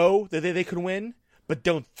know that they could win, but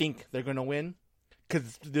don't think they're going to win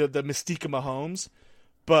because the mystique of Mahomes.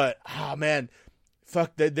 But man,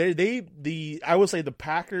 fuck. I would say the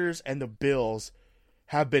Packers and the Bills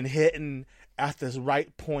have been hitting at the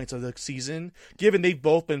right points of the season, given they've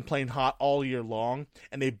both been playing hot all year long,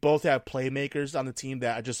 and they both have playmakers on the team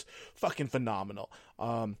that are just fucking phenomenal.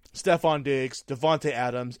 Stephon Diggs, Devontae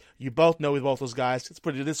Adams, you both know with both those guys. Let's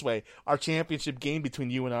put it this way. Our championship game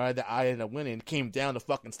between you and I that I ended up winning came down to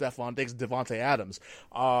fucking Stephon Diggs and Devontae Adams.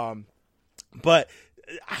 But,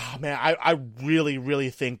 man, I really,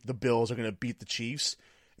 really think the Bills are going to beat the Chiefs,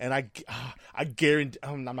 and I guarantee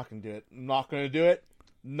I'm not going to do it. Not going to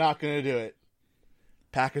do it.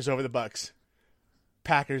 Packers over the Bucks.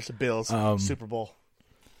 Packers, Bills, Super Bowl.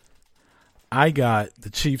 I got the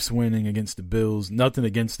Chiefs winning against the Bills. Nothing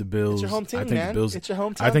against the Bills. It's your home team, man. It's your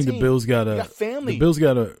hometown I think team. The Bills got you got family. The Bills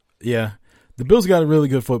got a The Bills got a really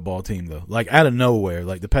good football team, though. Like, out of nowhere,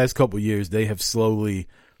 like the past couple of years, they have slowly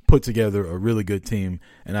put together a really good team.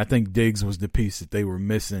 And I think Diggs was the piece that they were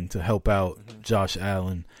missing to help out Josh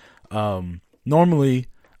Allen. Normally,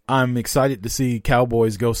 I'm excited to see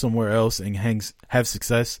Cowboys go somewhere else and have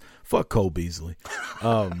success. Fuck Cole Beasley.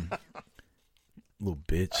 Little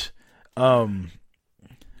bitch.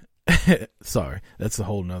 Sorry, that's a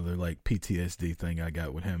whole nother like PTSD thing I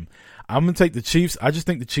got with him. I'm gonna take the Chiefs. I just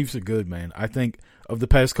think the Chiefs are good, man. I think of the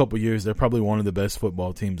past couple of years, they're probably one of the best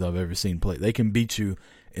football teams I've ever seen play. They can beat you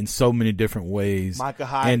in so many different ways. Micah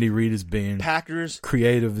Hyde, Andy Reid has been Packers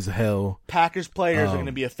creative as hell. Packers players are going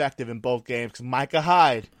to be effective in both games because Micah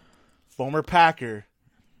Hyde, former Packer,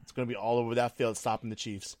 it's going to be all over that field stopping the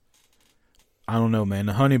Chiefs. I don't know, man.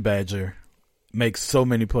 The Honey Badger makes so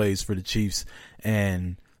many plays for the Chiefs,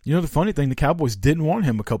 and you know the funny thing, the Cowboys didn't want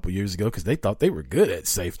him a couple years ago because they thought they were good at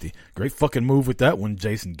safety. Great fucking move with that one,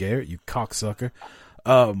 Jason Garrett, you cocksucker.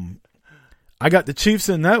 I got the Chiefs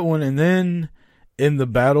in that one, and then in the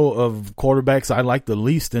battle of quarterbacks I like the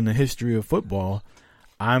least in the history of football,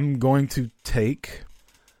 I'm going to take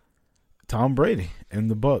Tom Brady and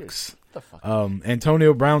the Bucks.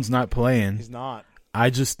 Antonio Brown's not playing. He's not. I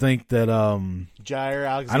just think that Jair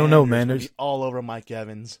Alexander, I don't know, man. There's all over Mike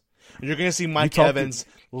Evans. You're going to see Mike Evans'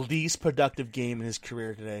 least productive game in his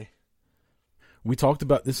career today. We talked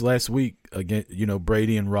about this last week again. You know,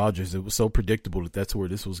 Brady and Rodgers. It was so predictable that that's where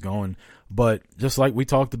this was going. But just like we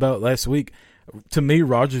talked about last week, to me,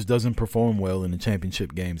 Rodgers doesn't perform well in the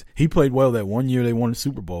championship games. He played well that one year they won the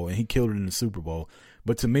Super Bowl, and he killed it in the Super Bowl.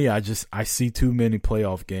 But to me, I see too many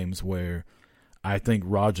playoff games where I think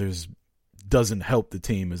Rodgers doesn't help the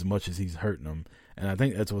team as much as he's hurting them. And I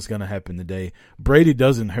think that's what's going to happen today. Brady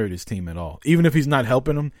doesn't hurt his team at all. Even if he's not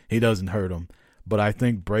helping them, he doesn't hurt them. But I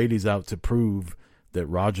think Brady's out to prove that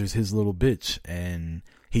Rodgers his little bitch. And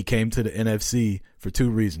he came to the NFC for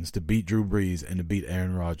two reasons, to beat Drew Brees and to beat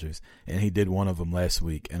Aaron Rodgers. And he did one of them last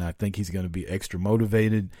week. And I think he's going to be extra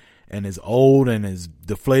motivated. And as old and as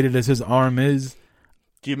deflated as his arm is,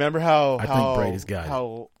 do you remember how Brady's got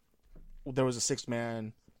there was a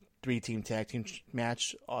 6-man 3-team tag team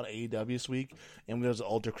match on AEW this week, and there was an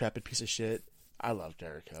old decrepit piece of shit? I love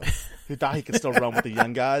Jericho. Who thought he could still run with the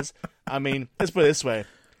young guys? I mean, let's put it this way: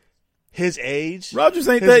 his age, Rodgers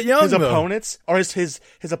ain't that young. His opponents, or his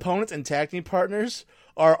opponents and tag team partners,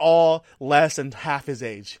 are all less than half his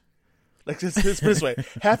age. Like let's put it this way: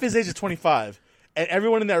 half his age is 25, and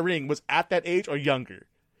everyone in that ring was at that age or younger,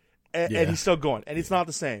 and he's still going, and it's not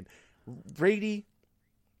the same. Brady,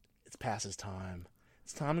 it's past his time.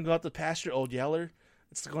 It's time to go out to pasture, old yeller.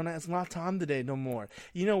 It's not time today no more.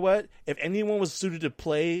 You know what? If anyone was suited to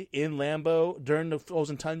play in Lambeau during the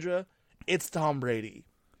frozen tundra, it's Tom Brady.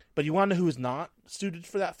 But you want to know who is not suited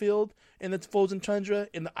for that field in the frozen tundra,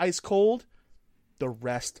 in the ice cold? The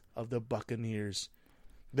rest of the Buccaneers.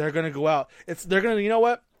 They're going to go out. You know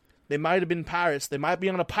what? They might have been pirates. They might be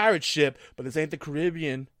on a pirate ship, but this ain't the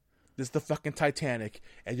Caribbean. This is the fucking Titanic.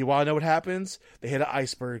 And you want to know what happens? They hit an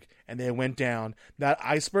iceberg, and they went down. That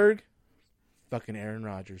iceberg, fucking Aaron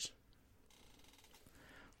Rodgers.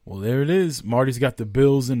 Well, there it is. Marty's got the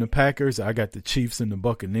Bills and the Packers. I got the Chiefs and the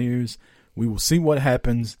Buccaneers. We will see what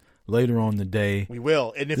happens later on the day. We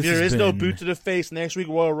will. And if there is no boot to the face next week,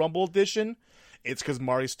 Royal Rumble edition, it's because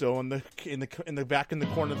Marty's still in the back in the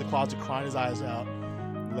corner of the closet crying his eyes out.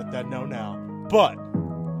 Let that know now. But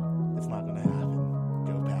it's not going to happen.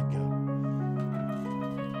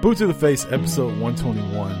 Boot to the Face, episode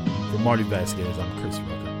 121. For Marty Vasquez, I'm Chris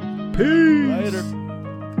Rucker. Peace! Later.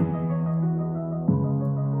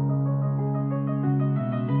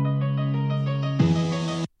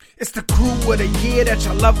 It's the crew of the year that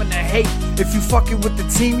y'all loving to hate. If you fucking with the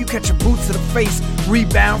team, you catch a boot to the face.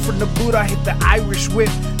 Rebound from the boot, I hit the Irish whip.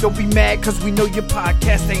 Don't be mad cause we know your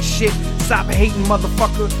podcast ain't shit. Stop hating,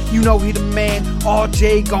 motherfucker, you know he the man.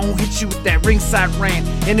 RJ gon' hit you with that ringside rant.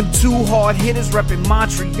 And them two hard hitters reppin'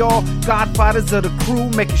 Montreal. Godfathers of the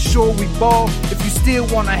crew, making sure we ball. If you still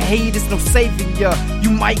wanna hate, it's no saving ya.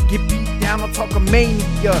 You might get beat down on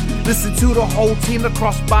Talkamania. Listen to the whole team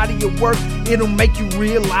across body of work. It'll make you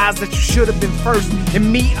realize that you should have been first.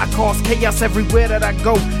 And me, I cause chaos everywhere that I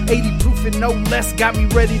go. 80 proof and no less, got me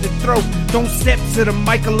ready to throw. Don't step to the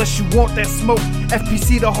mic unless you want that smoke.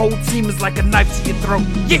 FPC, the whole team is like a knife to your throat.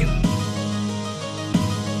 Yeah.